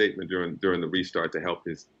make a statement during the restart to help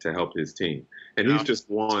his team. And he's just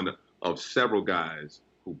one of several guys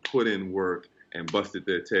who put in work and busted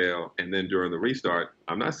their tail. And then during the restart,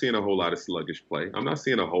 I'm not seeing a whole lot of sluggish play. I'm not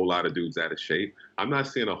seeing a whole lot of dudes out of shape. I'm not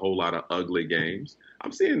seeing a whole lot of ugly games.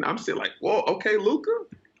 I'm seeing like, whoa, okay, Luka,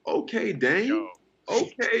 okay, Dame,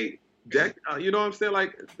 okay, you know what I'm saying?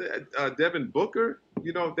 Like Devin Booker,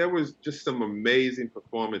 there was just some amazing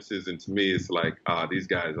performances. And to me, it's like, these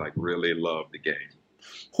guys really love the game.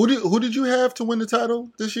 Who did you have to win the title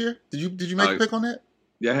this year? Did you make a pick on that?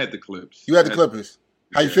 Yeah, I had the Clips. You had the Clippers.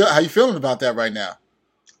 How you feeling about that right now?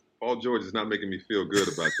 Paul George is not making me feel good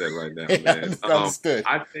about that right now, man. Understood.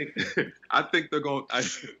 I think they're going.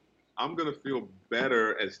 I'm going to feel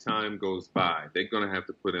better as time goes by. They're going to have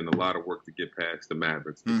to put in a lot of work to get past the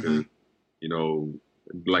Mavericks because,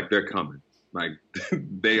 they're coming. Like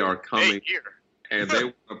they are coming, and they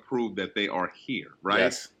want to prove that they are here, right?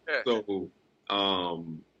 Yes. So.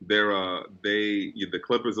 The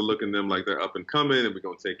Clippers are looking at them like they're up and coming, and we're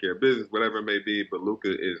gonna take care of business, whatever it may be. But Luka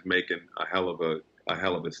is making a hell of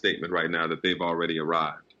a statement right now that they've already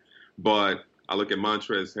arrived. But I look at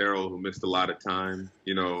Montrezl Harrell, who missed a lot of time,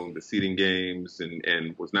 the seeding games,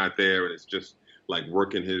 and was not there, and it's just like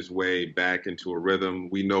working his way back into a rhythm.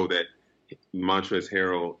 We know that Montrezl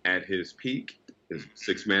Harrell at his peak, his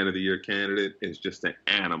Sixth Man of the Year candidate, is just an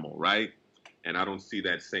animal, right? And I don't see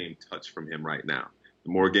that same touch from him right now.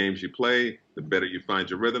 The more games you play, the better you find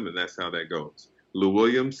your rhythm, and that's how that goes. Lou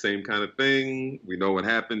Williams, same kind of thing. We know what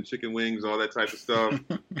happened, chicken wings, all that type of stuff.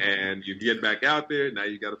 And you get back out there, now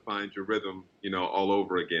you got to find your rhythm, all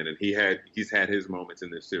over again. And he's had his moments in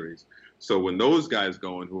this series. So when those guys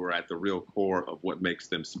go in who are at the real core of what makes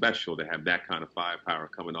them special to have that kind of firepower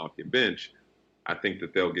coming off your bench, I think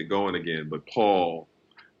that they'll get going again. But Paul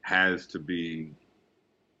has to be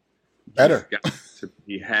better.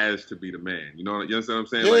 He has to be the man. You understand what I'm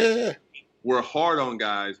saying? Yeah. We're hard on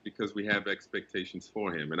guys because we have expectations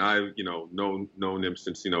for him. And I've, known him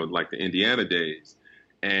since, like the Indiana days.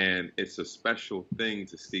 And it's a special thing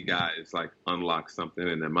to see guys unlock something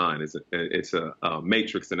in their mind. It's a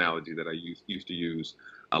Matrix analogy that I used to use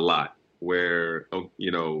a lot, where,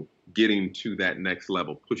 getting to that next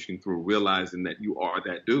level, pushing through, realizing that you are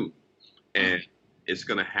that dude. And it's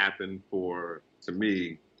going to happen to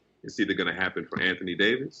me, it's either going to happen for Anthony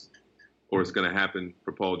Davis or it's going to happen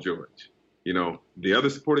for Paul George. The other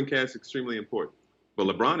supporting cast is extremely important. But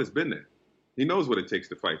LeBron has been there. He knows what it takes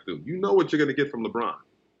to fight through. You know what you're going to get from LeBron.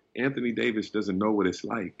 Anthony Davis doesn't know what it's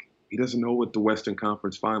like. He doesn't know what the Western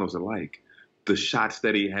Conference Finals are like. The shots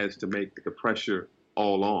that he has to make, the pressure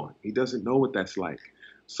all on. He doesn't know what that's like.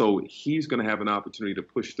 So he's going to have an opportunity to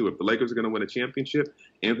push through. If the Lakers are going to win a championship,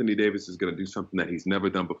 Anthony Davis is going to do something that he's never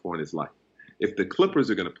done before in his life. If the Clippers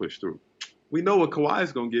are going to push through, we know what Kawhi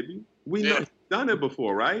is going to give you. We know he's done it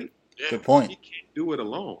before, right? Yeah. Good point. He can't do it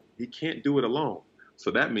alone.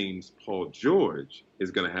 So that means Paul George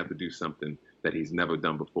is going to have to do something that he's never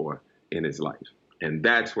done before in his life. And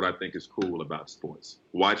that's what I think is cool about sports.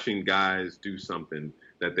 Watching guys do something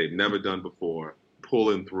that they've never done before,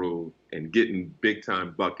 pulling through and getting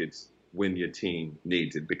big-time buckets when your team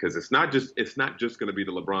needs it, because it's not just going to be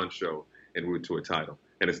the LeBron show en route to a title,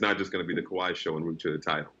 and it's not just going to be the Kawhi show en route to the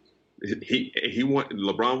title.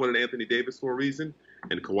 LeBron wanted Anthony Davis for a reason,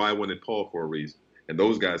 and Kawhi wanted Paul for a reason, and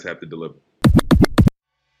those guys have to deliver.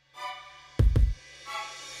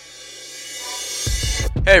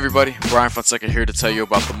 Hey everybody, Brian Fonseca here to tell you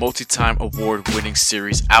about the multi-time award-winning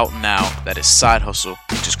series out now that is Side Hustle,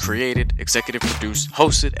 which is created, executive produced,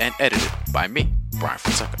 hosted, and edited by me, Brian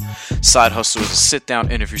Fonseca. Side Hustle is a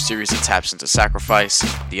sit-down interview series that taps into sacrifice,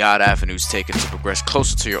 the odd avenues taken to progress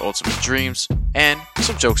closer to your ultimate dreams, and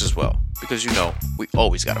some jokes as well. Because we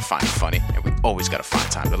always gotta find it funny, and we always gotta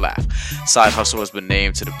find time to laugh. Side Hustle has been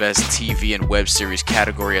named to the best TV and web series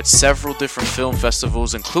category at several different film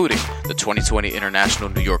festivals, including the 2020 International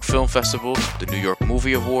New York Film Festival, the New York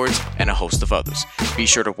Movie Awards, and a host of others. Be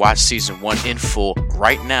sure to watch season 1 in full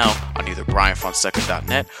right now on either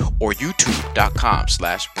brianfonseca.net or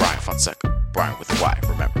youtube.com/brianfonseca. Brian with a Y,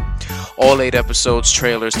 remember. All 8 episodes,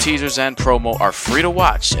 trailers, teasers, and promo are free to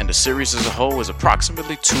watch, and the series as a whole is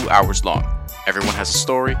approximately 2 hours long. Everyone has a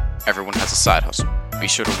story, everyone has a side hustle. Be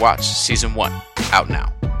sure to watch season 1, out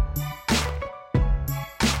now.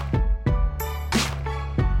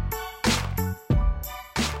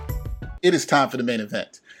 It is time for the main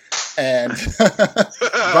event. And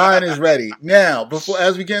Brian is ready. Now,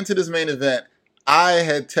 as we get into this main event, I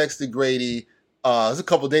had texted Grady, it was a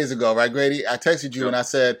couple days ago, right, Grady? I texted you and I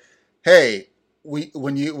said, hey, we're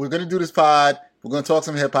going to do this pod. We're going to talk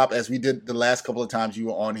some hip hop as we did the last couple of times you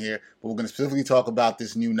were on here, but we're going to specifically talk about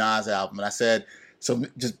this new Nas album. And I said, so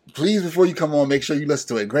just please, before you come on, make sure you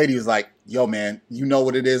listen to it. Grady was like, yo, man, you know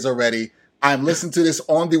what it is already. I'm listening to this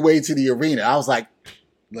on the way to the arena. I was like,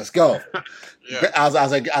 let's go. Yeah. I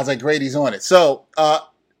was like, Grady's on it. So,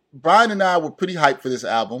 Brian and I were pretty hyped for this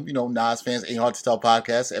album. You know, Nas fans, Ain't Hard to Tell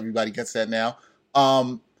podcast. Everybody gets that now.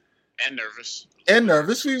 And nervous. We're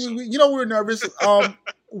nervous.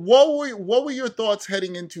 What were your thoughts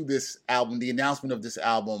heading into this album, the announcement of this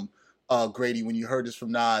album, Grady, when you heard this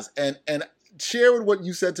from Nas? And share with what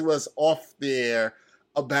you said to us off there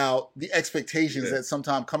about the expectations that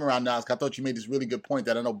sometimes come around Nas. I thought you made this really good point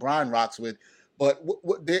that I know Brian rocks with. But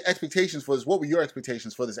what the expectations for this? What were your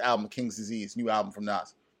expectations for this album, King's Disease, new album from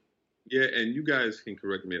Nas? Yeah, and you guys can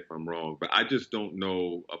correct me if I'm wrong, but I just don't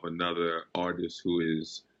know of another artist who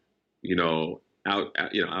is,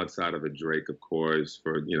 outside of a Drake, of course,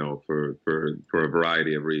 for a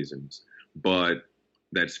variety of reasons, but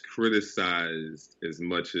that's criticized as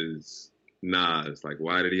much as Nas. Like,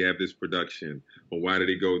 why did he have this production? Or why did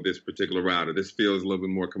he go this particular route? Or this feels a little bit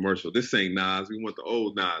more commercial. This ain't Nas. We want the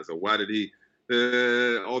old Nas. Or why did he,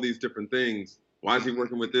 all these different things. Why is he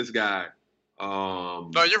working with this guy? No,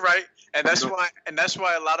 you're right. And that's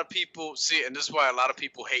why a lot of people see, and this is why a lot of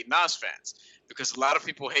people hate Nas fans. Because a lot of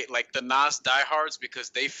people hate like the Nas diehards because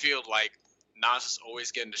they feel like Nas is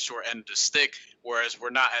always getting the short end of the stick, whereas we're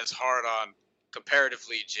not as hard on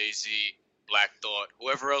comparatively Jay-Z, Black Thought,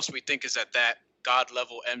 whoever else we think is at that God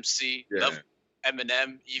level MC, level,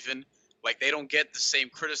 Eminem even. Like they don't get the same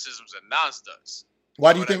criticisms that Nas does.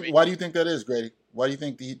 Why do you think that is, Grady? Why do you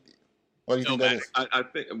think that is? I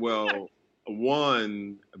think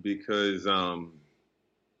one, because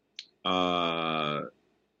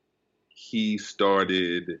he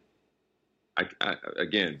started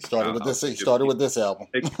with this. He started with this album.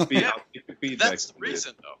 That's the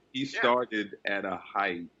reason, though. He started at a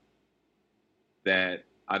height that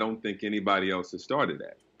I don't think anybody else has started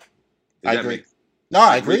at. I agree.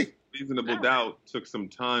 I agree. Reasonable Doubt took some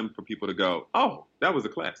time for people to go, oh, that was a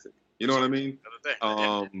classic. You know what I mean?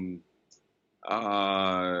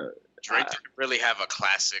 Drake didn't really have a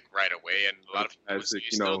classic right away, and a lot of people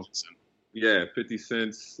still listen. Yeah, 50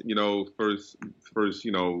 Cent's, first, once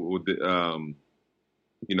he got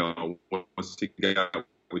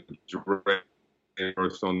with Drake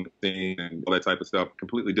first on the scene and all that type of stuff,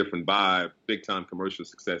 completely different vibe, big time commercial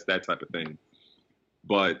success, that type of thing.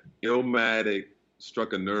 But Illmatic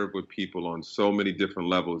struck a nerve with people on so many different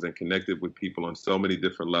levels and connected with people on so many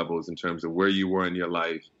different levels in terms of where you were in your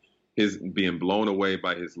life, his being blown away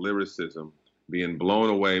by his lyricism, being blown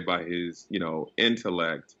away by his,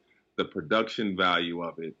 intellect, the production value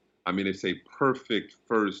of it. I mean, it's a perfect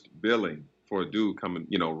first billing for a dude coming,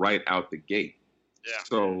 right out the gate. Yeah.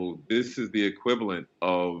 So this is the equivalent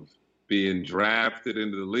of being drafted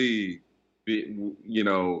into the league,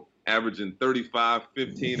 averaging 35,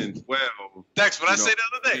 15, and 12. That's what I said the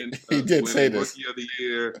other day. He did say this. Rookie of the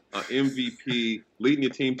year, MVP, leading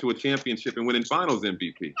your team to a championship and winning Finals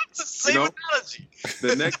MVP. That's the same analogy.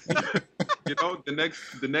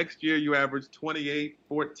 The next year you average 28,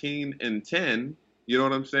 14, and 10. You know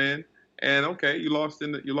what I'm saying? And okay, you lost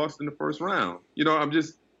in the first round.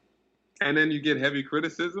 And then you get heavy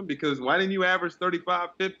criticism because why didn't you average 35,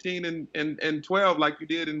 15, and 12 like you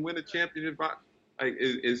did and win a championship?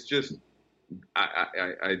 It's just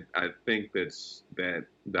I think that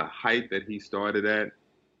the height that he started at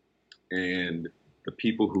and the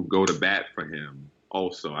people who go to bat for him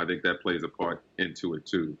also, I think that plays a part into it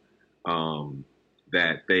too.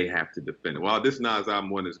 That they have to defend it. Well, this Nas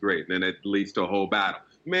album one is great, and then it leads to a whole battle.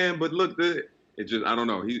 Man, but look, it just I don't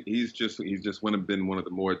know. He's just been one of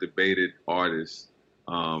the more debated artists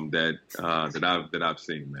that I've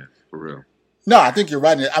seen, man, for real. No, I think you're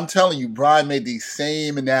right. I'm telling you, Brian made the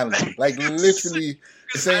same analogy, like literally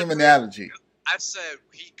the same analogy. I said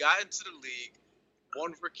he got into the league,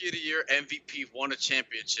 won Rookie of the Year, MVP, won a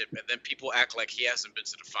championship, and then people act like he hasn't been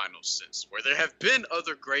to the finals since. Where there have been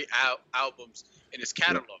other great albums in his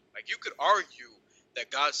catalog. Yeah. Like you could argue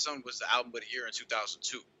that God's Son was the album of the year in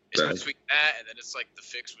 2002. It's between that and then it's like The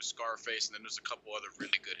Fix with Scarface, and then there's a couple other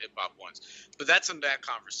really good hip hop ones. But that's in that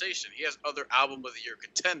conversation. He has other album of the year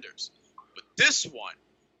contenders. But this one,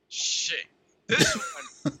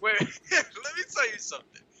 wait, let me tell you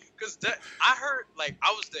something. Because I heard, like,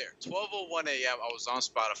 I was there, 12:01 a.m. I was on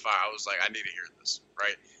Spotify. I was like, I need to hear this,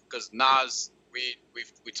 right? Because Nas, we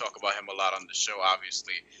talk about him a lot on the show,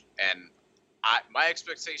 obviously. And my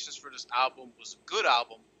expectations for this album was a good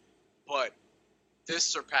album, but this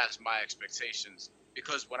surpassed my expectations.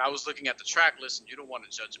 Because when I was looking at the track list, and you don't want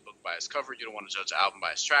to judge a book by its cover, you don't want to judge an album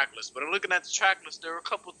by its track list, but I'm looking at the track list, there were a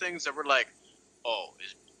couple things that were like,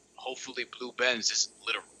 hopefully Blue Benz isn't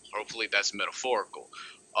literal. Hopefully that's metaphorical.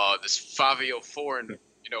 This Fabio Foreign,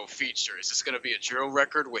 feature. Is this going to be a drill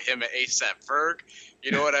record with him and A$AP Ferg?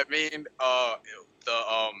 You know what I mean?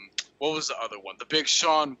 What was the other one? The Big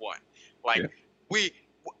Sean one. Like, yeah.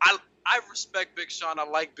 I respect Big Sean. I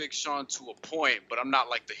like Big Sean to a point, but I'm not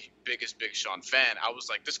like the biggest Big Sean fan. I was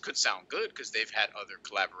like, this could sound good because they've had other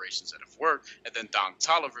collaborations that have worked. And then Don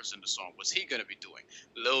Toliver's in the song. What's he going to be doing?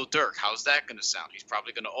 Lil Durk, how's that going to sound? He's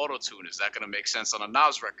probably going to auto-tune. Is that going to make sense on a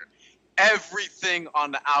Nas record? Everything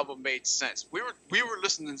on the album made sense. We were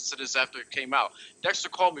listening to this after it came out. Dexter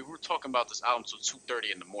called me. We were talking about this album till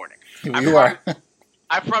 2:30 in the morning.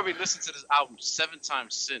 I probably listened to this album 7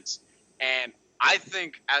 times since, and I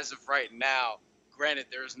think as of right now, granted,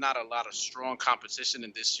 there's not a lot of strong competition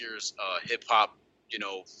in this year's hip hop,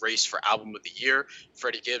 race for album of the year.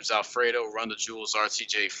 Freddie Gibbs, Alfredo, Run the Jewels,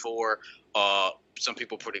 RTJ4. Some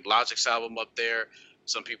people putting Logic's album up there.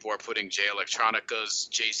 Some people are putting Jay Electronica's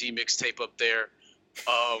Jay-Z mixtape up there.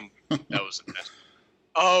 That was the best.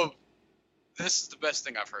 This is the best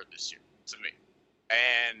thing I've heard this year to me.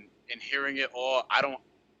 And in hearing it all, I don't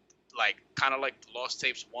kind of like the Lost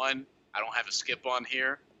Tapes 1. I don't have a skip on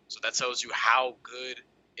here. So that tells you how good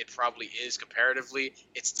it probably is comparatively.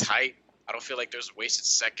 It's tight. I don't feel like there's a wasted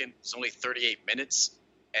second. It's only 38 minutes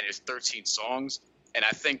and it's 13 songs. And I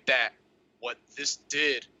think that what this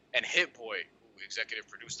did, and Hit Boy, who executive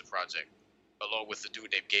produced the project, along with the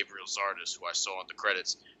dude named Gabriel Zardes, who I saw on the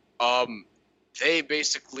credits, they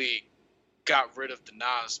basically got rid of the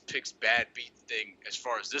Nas picks bad beat thing as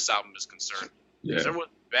far as this album is concerned. Yeah. There was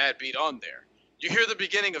a bad beat on there. You hear the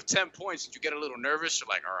beginning of 10 points and you get a little nervous. You're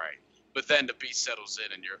like, all right. But then the beat settles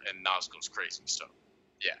in and Nas goes crazy. So,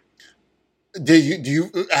 yeah.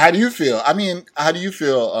 How do you feel? I mean, how do you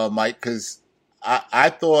feel, Mike? Because I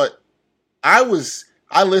thought I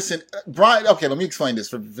listened. Brian, okay, let me explain this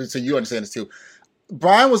so you understand this too.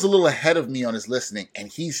 Brian was a little ahead of me on his listening,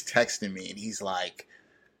 and he's texting me, and he's like,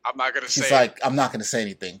 I'm not going to say. He's like, I'm not going to say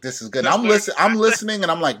anything. This is good. I'm listening,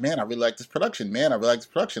 and I'm like, man, I really like this production. Man, I really like this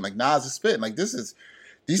production. Like, Nas is spitting. Like, these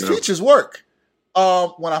features work.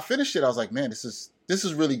 When I finished it, I was like, man, this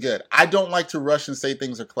is really good. I don't like to rush and say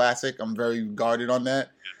things are classic. I'm very guarded on that.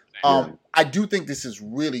 I do think this is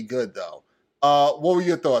really good, though. What were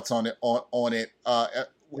your thoughts on it?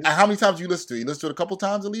 How many times did you listen to it? You listened to it a couple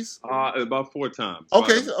times at least? About 4 times.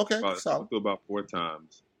 Okay, solid. About 4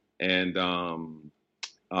 times, and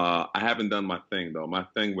I haven't done my thing though. My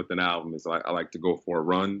thing with an album is I like to go for a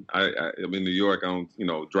run. I'm in New York. I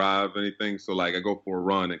don't drive anything, so like I go for a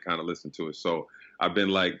run and kind of listen to it. So I've been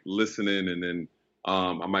like listening, and then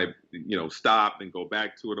I might stop and go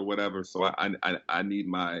back to it or whatever. So I need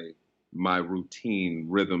my routine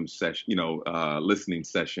rhythm session, listening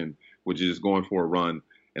session, which is going for a run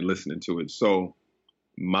and listening to it. So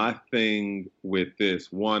my thing with this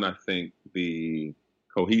one, I think the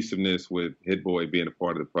cohesiveness with Hit Boy being a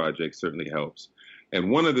part of the project certainly helps. And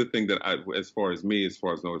one of the things that as far as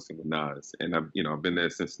noticing with Nas, and I've been there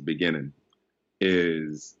since the beginning,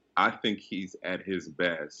 is I think he's at his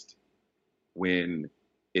best when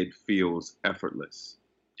it feels effortless.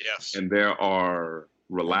 Yes. And there are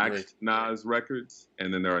relaxed Nas records,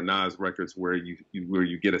 and then there are Nas records where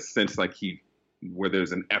you get a sense like where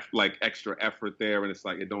there's an extra effort there, and it's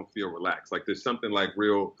like it don't feel relaxed. Like there's something like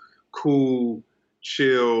real cool,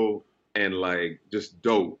 chill, and like just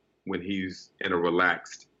dope when he's in a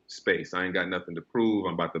relaxed space. I ain't got nothing to prove.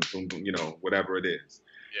 I'm about to boom, boom, whatever it is.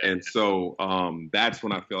 Yeah. And so that's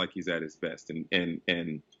when I feel like he's at his best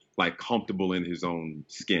and like comfortable in his own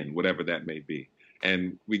skin, whatever that may be.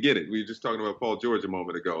 And we get it. We were just talking about Paul George a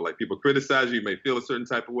moment ago. Like people criticize you, you may feel a certain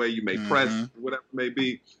type of way, you may press, whatever it may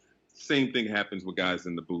be. Same thing happens with guys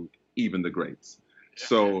in the booth, even the greats. Yeah.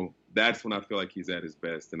 So that's when I feel like he's at his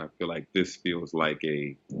best. And I feel like this feels like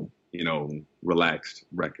a, relaxed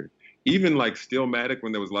record. Even like Stillmatic,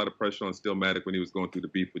 when there was a lot of pressure on Stillmatic when he was going through the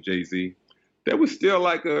beef with Jay-Z, there was still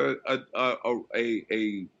like a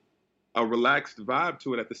relaxed vibe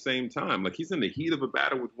to it at the same time. Like he's in the heat of a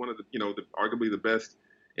battle with one of the, arguably the best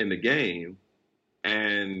in the game.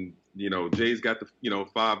 And, Jay's got the,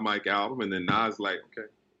 5 mic album, and then Nas like, okay,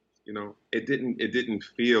 it didn't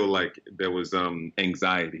feel like there was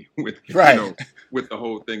anxiety with, with the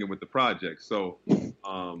whole thing and with the project. So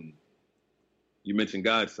you mentioned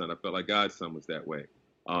Godson. I felt like Godson was that way.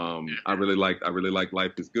 I really liked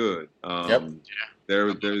Life is Good. There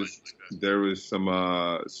was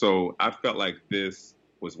some, so I felt like this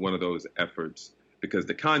was one of those efforts because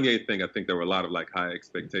the Kanye thing, I think there were a lot of like high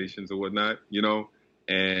expectations or whatnot,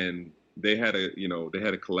 and they had a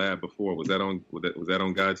collab before. Was that on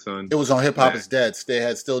Godson? It was on Hip Hop Is Dead. They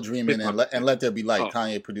had Still Dreaming and Let There Be Light.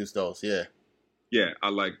 Kanye produced those. Yeah. Yeah, I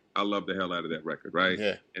love the hell out of that record, right?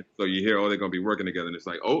 Yeah. And so you hear, they're going to be working together. And it's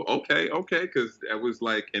like, okay, because that was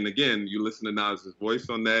like, and again, you listen to Nas's voice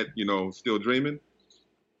on that, Still Dreaming.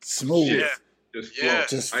 Smooth. Yeah.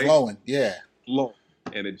 Just flowing. Yeah. Flow.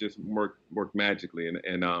 And it just worked magically.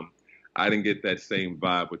 And I didn't get that same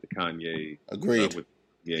vibe with the Kanye. Agreed.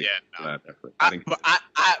 Effort.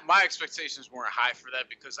 My expectations weren't high for that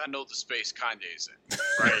because I know the space Kanye's in,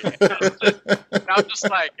 right? I'm just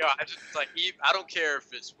like, I don't care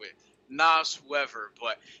if it's with Nas, whoever,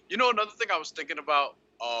 but another thing I was thinking about,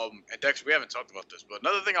 and Dex, we haven't talked about this, but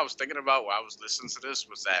another thing I was thinking about while I was listening to this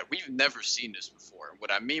was that we've never seen this before. And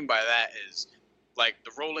what I mean by that is, like,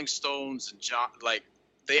 the Rolling Stones and John, like,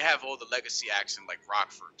 they have all the legacy acts in, like,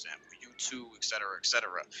 rock, for example, U2, et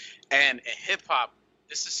cetera, and in hip-hop,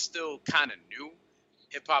 this is still kind of new.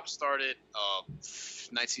 Hip hop started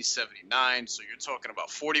 1979, so you're talking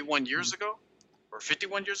about 41 years ago or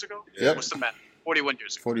 51 years ago? Yep. What's the math? 41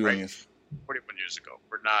 years ago. 41 right? years. 41 years ago.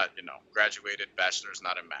 We're not, graduated, bachelor's,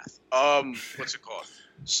 not in math. What's it called?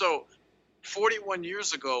 So 41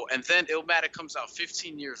 years ago, and then Illmatic comes out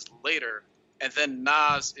 15 years later, and then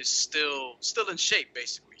Nas is still in shape,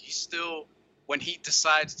 basically. He's still, when he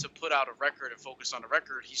decides to put out a record and focus on a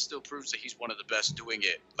record, he still proves that he's one of the best doing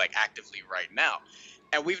it, like, actively right now.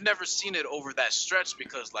 And we've never seen it over that stretch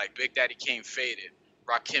because, like, Big Daddy Kane faded,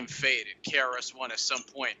 Rakim faded, KRS-One at some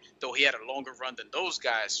point, though he had a longer run than those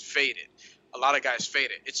guys, faded. A lot of guys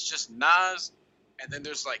faded. It's just Nas, and then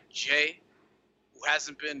there's, like, Jay, who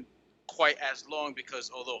hasn't been quite as long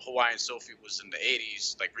because although Hawaiian Sophie was in the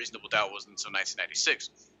 80s, like, Reasonable Doubt wasn't until 1996.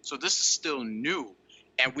 So this is still new.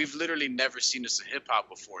 And we've literally never seen this in hip-hop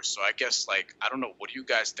before. So I guess, like, I don't know, what do you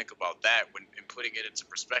guys think about that when in putting it into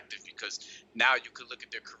perspective? Because now you could look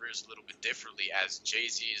at their careers a little bit differently as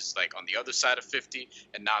Jay-Z is, like, on the other side of 50,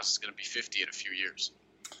 and Nas is going to be 50 in a few years.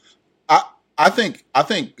 I think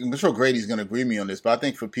I'm sure Grady's going to agree with me on this, but I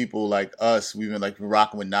think for people like us, we've been, like,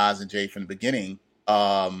 rocking with Nas and Jay from the beginning.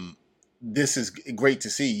 This is great to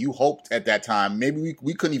see. You hoped at that time, maybe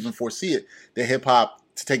we couldn't even foresee it, that hip-hop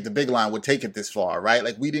to take the big line would take it this far, right?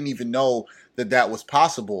 Like, we didn't even know that was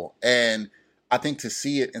possible. And I think to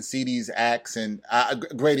see it and see these acts, and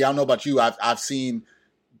Grady, I don't know about you, I've seen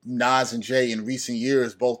Nas and Jay in recent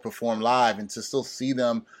years both perform live, and to still see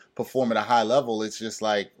them perform at a high level, it's just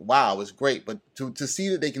like, wow, it's great. But to see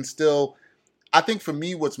that they can still, I think for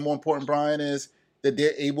me, what's more important, Brian, is that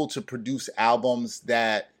they're able to produce albums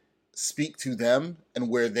that speak to them and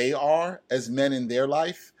where they are as men in their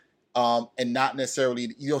life. And not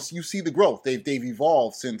necessarily, you see the growth. They've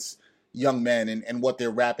evolved since Young Men and what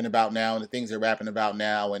they're rapping about now and the things they're rapping about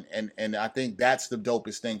now. And I think that's the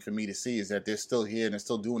dopest thing for me to see is that they're still here and they're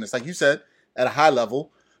still doing this, like you said, at a high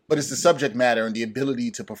level. But it's the subject matter and the ability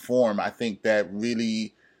to perform, I think, that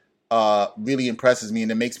really impresses me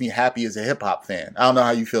and it makes me happy as a hip hop fan. I don't know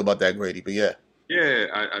how you feel about that, Grady, but yeah. Yeah,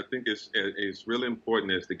 I think it's really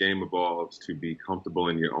important as the game evolves to be comfortable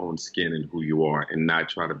in your own skin and who you are and not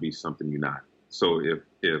try to be something you're not. So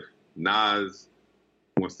if Nas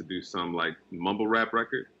wants to do some like mumble rap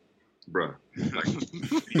record, bruh.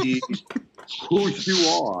 Like, be who you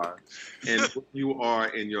are and who you are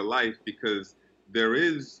in your life, because there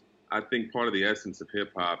is, I think, part of the essence of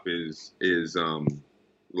hip hop is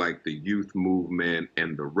like the youth movement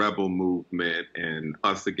and the rebel movement and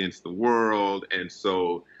us against the world. And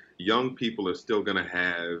so young people are still going to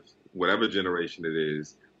have, whatever generation it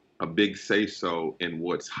is, a big say-so in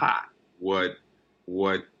what's hot, what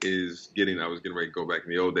is getting, I was getting ready to go back in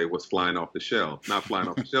the old day, what's flying off the shelf. Not flying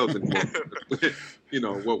off the shelves anymore. You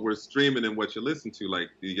know, what we're streaming and what you listen to, like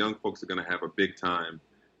the young folks are going to have a big time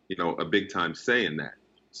say in that.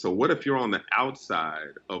 So what if you're on the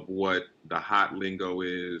outside of what the hot lingo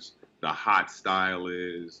is, the hot style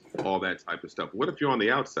is, all that type of stuff? What if you're on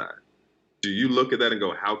the outside? Do you look at that and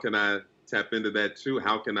go, how can I tap into that too?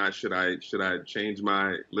 Should I change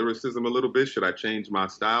my lyricism a little bit? Should I change my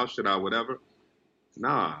style? Should I whatever?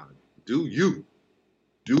 Nah, do you.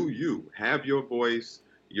 Have your voice,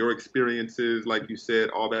 your experiences, like you said,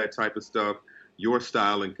 all that type of stuff, your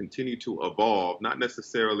style, and continue to evolve, not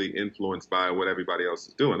necessarily influenced by what everybody else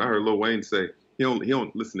is doing. I heard Lil Wayne say he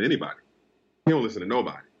don't listen to anybody. He don't listen to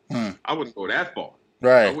nobody. I wouldn't go that far.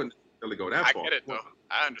 Right. I wouldn't necessarily go that far. I get it, though.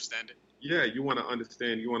 I understand it. Yeah, you want to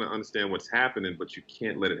understand what's happening, but you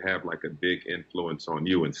can't let it have like a big influence on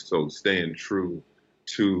you. And so staying true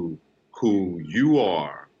to who you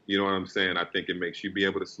are, you know what I'm saying? I think it makes you be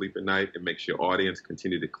able to sleep at night. It makes your audience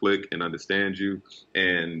continue to click and understand you.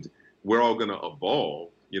 And we're all going to evolve,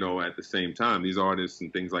 you know, at the same time. These artists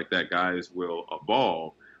and things like that, guys, will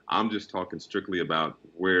evolve. I'm just talking strictly about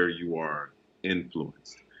where you are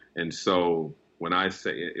influenced. And so when I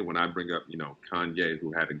bring up, you know, Kanye,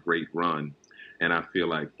 who had a great run, and I feel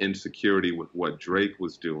like insecurity with what Drake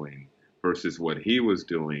was doing versus what he was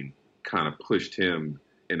doing kind of pushed him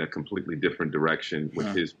in a completely different direction with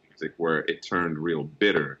his music, where it turned real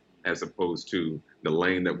bitter as opposed to the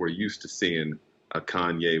lane that we're used to seeing a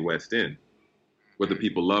Kanye West in. Whether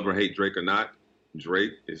people love or hate Drake or not,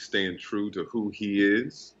 Drake is staying true to who he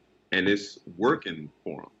is, and it's working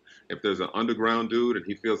for him. If there's an underground dude and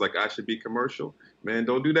he feels like I should be commercial, man,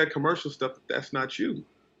 don't do that commercial stuff. That's not you.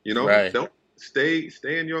 You know, Don't stay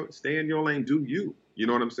in your lane. Do you? You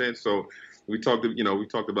know what I'm saying? So we talked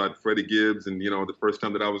about Freddie Gibbs, and, you know, the first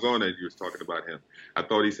time that I was on it, you was talking about him. I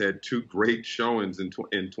thought he's had two great showings in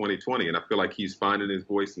 2020, and I feel like he's finding his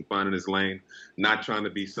voice and finding his lane, not trying to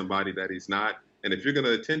be somebody that he's not. And if you're going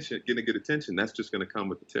to get attention, that's just going to come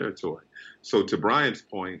with the territory. So to Brian's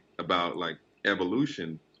point about like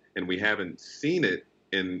evolution, and we haven't seen it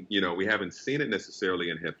necessarily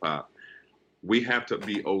in hip hop. We have to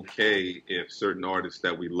be okay if certain artists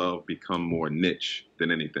that we love become more niche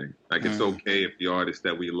than anything. Like, it's okay if the artists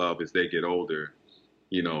that we love, as they get older,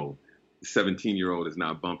 you know, the 17-year-old is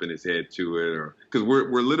not bumping his head to it, or because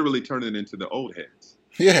we're literally turning into the old heads.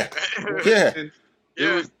 Yeah, yeah. And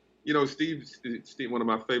it was, you know, Steve, one of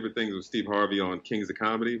my favorite things was Steve Harvey on Kings of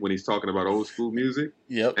Comedy when he's talking about old school music.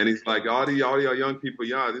 Yep. And he's like, all y'all young people,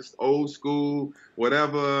 y'all, this old school,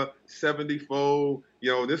 whatever, 74,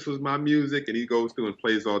 you know, this was my music. And he goes through and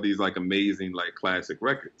plays all these like amazing, like classic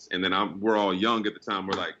records. And then we're all young at the time.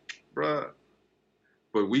 We're like, bruh.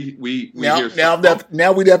 But we hear now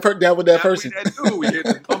we that person. We hear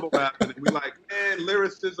the mumble rap, and we like, man,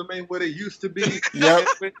 lyricism ain't what it used to be. Yep.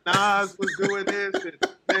 When Nas was doing this, and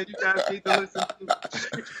man, you guys need to listen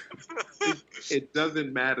to. It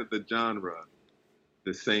doesn't matter the genre.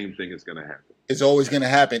 The same thing is going to happen. It's always going to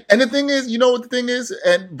happen. And the thing is, you know what the thing is,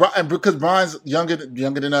 and because Brian's younger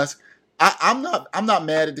than us. I'm not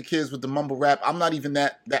mad at the kids with the mumble rap. I'm not even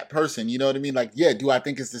that person. You know what I mean? Like, yeah, do I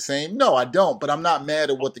think it's the same? No, I don't. But I'm not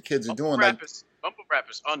mad at what the kids are doing. Mumble rap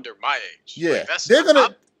is under my age. Yeah, like, they're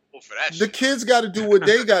gonna. For that the shit. kids got to do what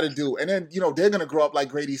they got to do, and then, you know, they're gonna grow up like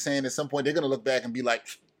Grady's saying. At some point, they're gonna look back and be like,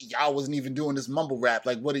 "Y'all wasn't even doing this mumble rap.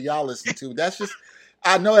 Like, what are y'all listening to?" That's just.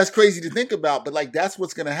 I know that's crazy to think about, but like that's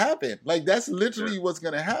what's gonna happen. Like that's literally what's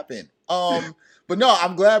gonna happen. But no,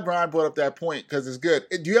 I'm glad Brian brought up that point because it's good.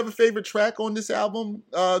 Do you have a favorite track on this album,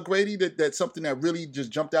 Grady? That's something that really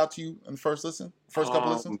just jumped out to you on the first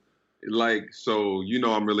couple listens? Like, so, you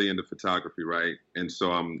know, I'm really into photography, right? And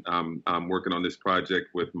so I'm working on this project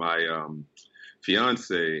with my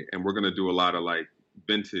fiance, and we're gonna do a lot of like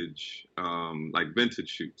vintage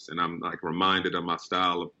shoots, and I'm like reminded of the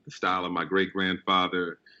style of my great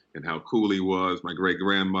grandfather and how cool he was, my great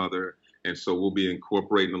grandmother. And so we'll be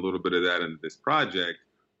incorporating a little bit of that into this project.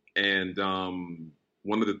 And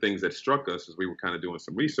one of the things that struck us as we were kind of doing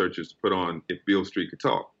some research is to put on If Beale Street Could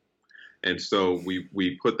Talk. And so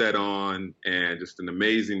we put that on, and just an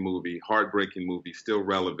amazing movie, heartbreaking movie, still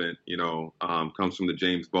relevant, you know, comes from the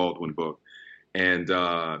James Baldwin book. And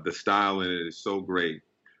the style in it is so great.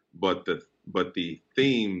 but the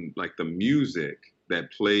theme, like the music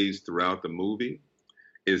that plays throughout the movie,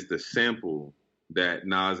 is the sample that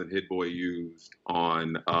Nas and Hit Boy used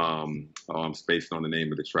on. I'm spacing on the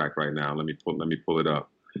name of the track right now. Let me pull it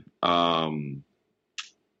up.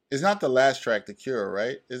 It's not the last track, The Cure,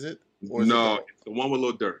 right? Is it? No, it's the one with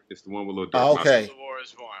Lil Durk. It's the one with Lil Durk. Oh, okay. Till the War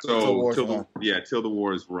Is Won. So till the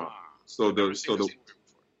war is won.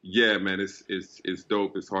 Yeah, man, it's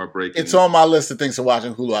dope. It's heartbreaking. It's on my list of things to watch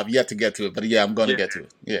on Hulu. I've yet to get to it, but yeah, I'm going to get to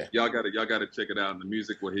it. Yeah, y'all gotta check it out. And the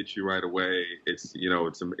music will hit you right away. It's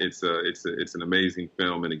an amazing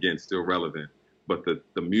film, and again, still relevant. But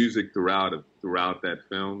the music throughout that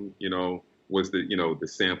film, was the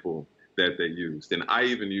sample that they used, and I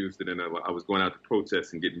even used it I was going out to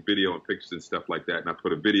protests and getting video and pictures and stuff like that, and I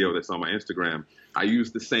put a video that's on my Instagram. I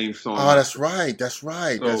used the same song. Oh, that's right. So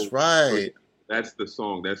that's the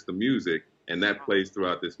song, that's the music, and that plays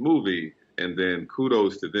throughout this movie. And then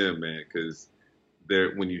kudos to them, man, because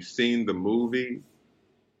when you've seen the movie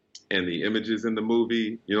and the images in the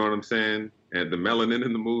movie, you know what I'm saying, and the melanin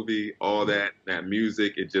in the movie, all that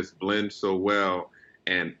music, it just blends so well,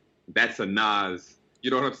 and that's a Nas. You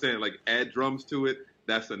know what I'm saying? Like, add drums to it,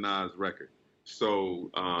 that's a Nas record. So,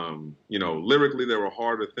 lyrically, there were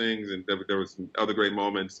harder things, and there were some other great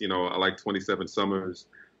moments. I like 27 Summers.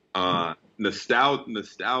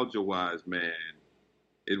 Nostalgia-wise, man,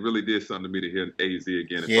 it really did something to me to hear AZ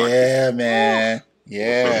again. Yeah, man.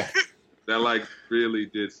 Yeah. That, really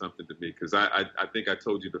did something to me, because I think I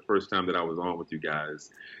told you the first time that I was on with you guys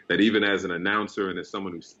that even as an announcer and as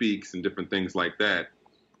someone who speaks and different things like that,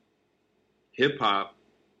 hip-hop,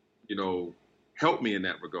 helped me in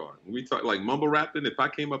that regard. When we talk like mumble rapping, if I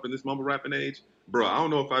came up in this mumble rapping age, bro, I don't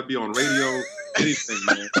know if I'd be on radio, anything,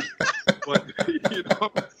 man. But,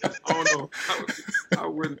 I don't know. I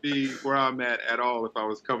wouldn't be where I'm at all if I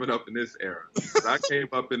was coming up in this era. But I came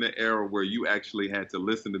up in the era where you actually had to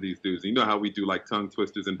listen to these dudes. You know how we do like tongue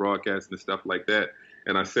twisters and broadcasting and stuff like that.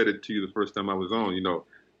 And I said it to you the first time I was on,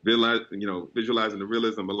 visualizing the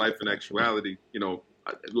realism of life and actuality,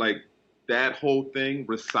 like that whole thing,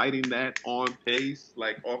 reciting that on pace,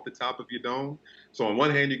 like off the top of your dome. So on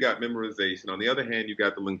one hand, you got memorization. On the other hand, you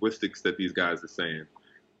got the linguistics that these guys are saying.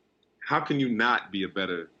 How can you not be a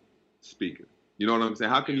better speaker? You know what I'm saying?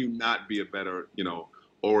 How can you not be a better,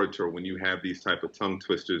 orator when you have these type of tongue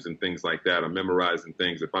twisters and things like that, or memorizing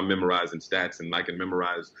things? If I'm memorizing stats and I can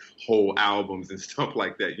memorize whole albums and stuff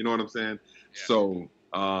like that, you know what I'm saying? Yeah. So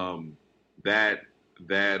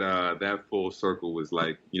that full circle was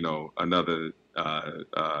like, another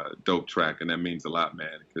dope track, and that means a lot,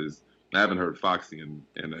 man, because I haven't heard Foxy in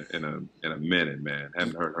a minute, man.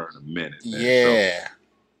 Haven't heard her in a minute, man. Yeah. So,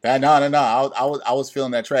 No. I was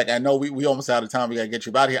feeling that track. I know we almost out of time. We got to get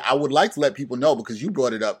you out of here. I would like to let people know, because you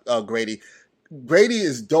brought it up, Grady. Grady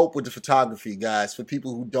is dope with the photography, guys. For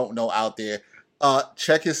people who don't know out there,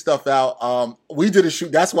 check his stuff out. We did a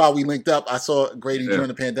shoot. That's why we linked up. I saw Grady during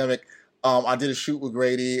the pandemic. I did a shoot with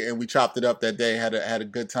Grady, and we chopped it up that day. Had a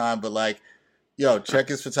good time. But check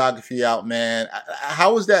his photography out, man.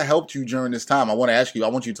 How has that helped you during this time? I want you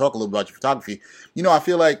to talk a little about your photography. I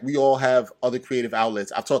feel like we all have other creative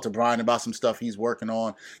outlets. I've talked to Brian about some stuff he's working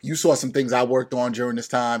on. You saw some things I worked on during this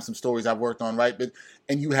time, some stories I've worked on, right?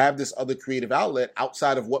 And you have this other creative outlet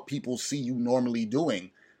outside of what people see you normally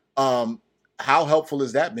doing. How helpful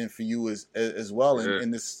has that been for you as well in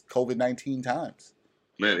this COVID-19 times?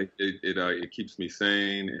 Man, it keeps me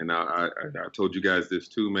sane, and I told you guys this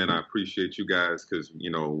too, man. I appreciate you guys, because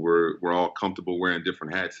we're all comfortable wearing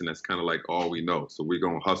different hats, and that's kind of like all we know. So we're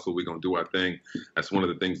gonna hustle, we're gonna do our thing. That's one of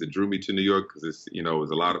the things that drew me to New York, because it's it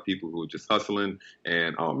was a lot of people who are just hustling,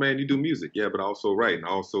 and oh man, you do music, yeah, but I also write, and I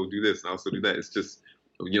also do this, and I also do that. It's just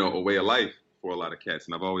a way of life for a lot of cats,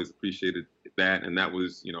 and I've always appreciated that, and that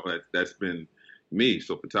was that's been me.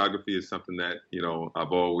 So photography is something that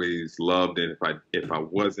I've always loved, and if I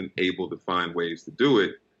wasn't able to find ways to do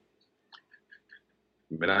it,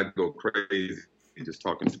 man, I'd go crazy just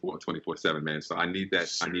talking sport 24/7, man. So I need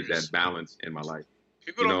that balance in my life.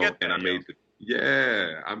 People don't get that. And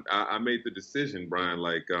I made the decision, Brian.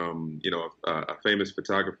 Like a famous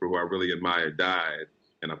photographer who I really admire died,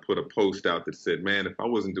 and I put a post out that said, man, if I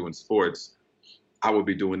wasn't doing sports, I would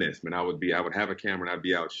be doing this, man. I would have a camera and I'd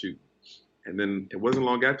be out shooting. And then it wasn't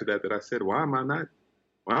long after that I said, why am I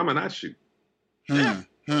not shooting?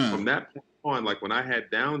 From that point on, like when I had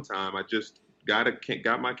downtime, I just got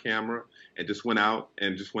my camera and just went out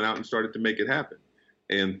and started to make it happen.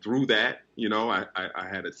 And through that, I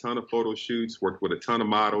had a ton of photo shoots, worked with a ton of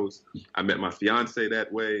models. I met my fiance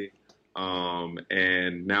that way.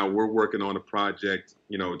 And now we're working on a project,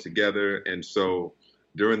 together. And so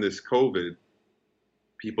during this COVID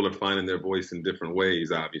people are finding their voice in different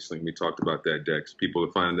ways. Obviously, we talked about that, Dex. People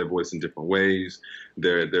are finding their voice in different ways.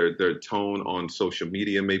 Their tone on social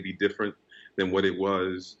media may be different than what it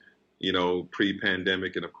was,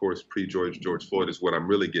 pre-pandemic, and of course pre-George Floyd is what I'm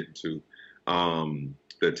really getting to.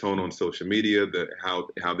 The tone on social media,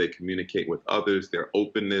 how they communicate with others, their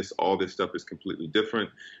openness, all this stuff is completely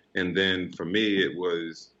different. And then for me, it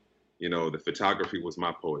was, the photography was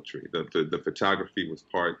my poetry. The photography was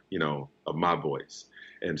part, of my voice.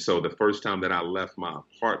 And so the first time that I left my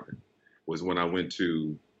apartment was when I went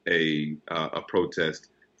to a protest,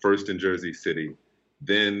 first in Jersey City,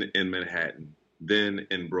 then in Manhattan, then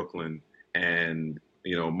in Brooklyn, and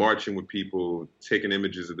marching with people, taking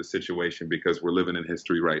images of the situation because we're living in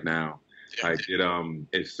history right now. Like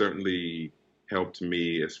it certainly helped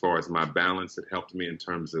me as far as my balance. It helped me in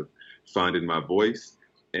terms of finding my voice,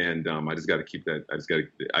 and I just got to keep that.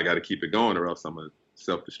 I got to keep it going, or else I'm gonna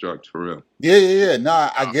self-destruct for real. Yeah. No,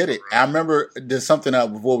 I get it. I remember there's something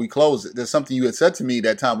before we close. There's something you had said to me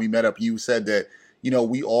that time we met up. You said that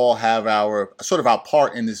we all have our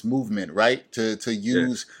part in this movement, right? To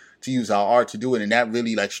use our art to do it, and that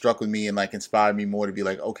really struck with me and inspired me more to be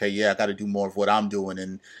like, okay, yeah, I got to do more of what I'm doing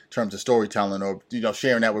in terms of storytelling, or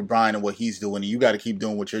sharing that with Brian and what he's doing. And you got to keep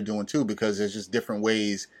doing what you're doing too, because there's just different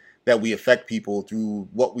ways that we affect people through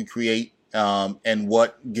what we create. And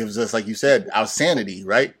what gives us, like you said, our sanity,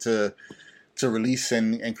 right? To release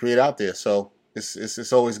and create out there. So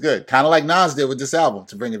it's always good. Kind of like Nas did with this album,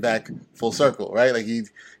 to bring it back full circle, right? Like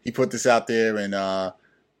he put this out there, and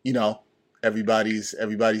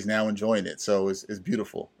everybody's now enjoying it. So it's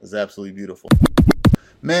beautiful. It's absolutely beautiful.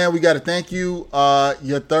 Man, we got to thank you.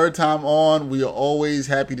 Your third time on. We are always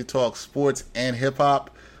happy to talk sports and hip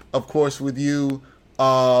hop, of course, with you.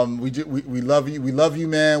 We love you. We love you,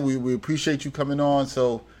 man. We appreciate you coming on.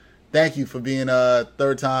 So thank you for being a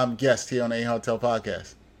third time guest here on the A Hotel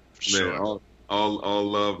Podcast. Man, all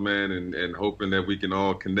love, man, and hoping that we can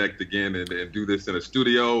all connect again and do this in a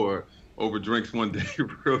studio or over drinks one day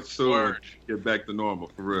real soon. Word. Get back to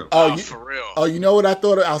normal, for real. For real. Oh, you know what I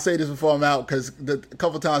thought? I'll say this before I'm out, because a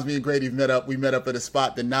couple times me and Grady we met up at a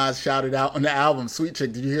spot that Nas shouted out on the album, Sweet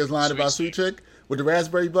Chick. Did you hear his line about Sweet Chick with the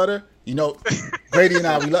raspberry butter? Grady and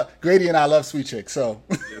I love Sweet Chick, so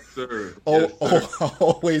yes, sir.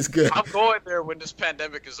 Always good. I'm going there when this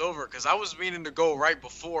pandemic is over, because I was meaning to go right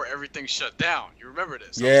before everything shut down. You remember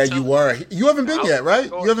this? Yeah, you were. You haven't been yet, right?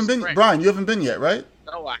 You haven't been, Brian. You haven't been yet, right?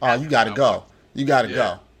 No, I haven't. You gotta go. You gotta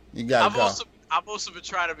go. You gotta go. I've also been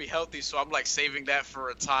trying to be healthy, so I'm saving that for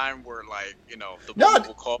a time where the mood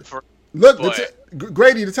will call for. Look,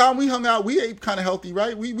 Grady, the time we hung out, we ate kind of healthy,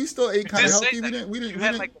 right? We still ate kind of healthy. You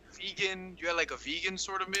had a vegan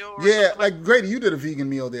sort of meal. Or yeah, like Grady, you did a vegan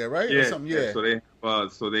meal there, right? Yeah. Or something? Yeah.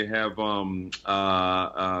 So they have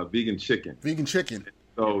vegan chicken. Vegan chicken.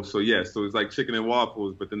 So it's like chicken and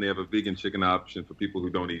waffles, but then they have a vegan chicken option for people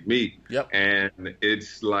who don't eat meat. Yep. And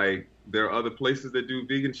it's like there are other places that do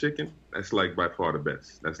vegan chicken. That's by far the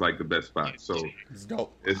best. That's the best spot. So it's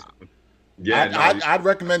dope. I'd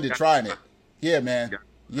recommend it. Trying it. Yeah, man.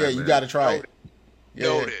 Yeah, you got to try it.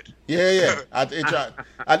 Noted. Yeah.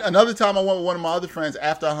 Another time I went with one of my other friends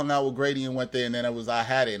after I hung out with Grady and went there, and then I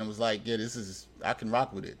had it and was like, yeah, I can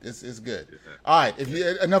rock with it. It's good. Yeah. All right,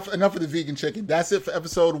 enough of the vegan chicken. That's it for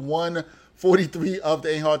episode 143 of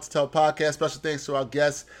the Ain't Hard to Tell podcast. Special thanks to our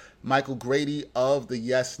guest, Michael Grady of the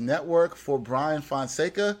Yes Network. For Brian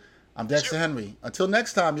Fonseca, I'm Dexter Henry. Until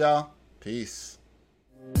next time, y'all. Peace.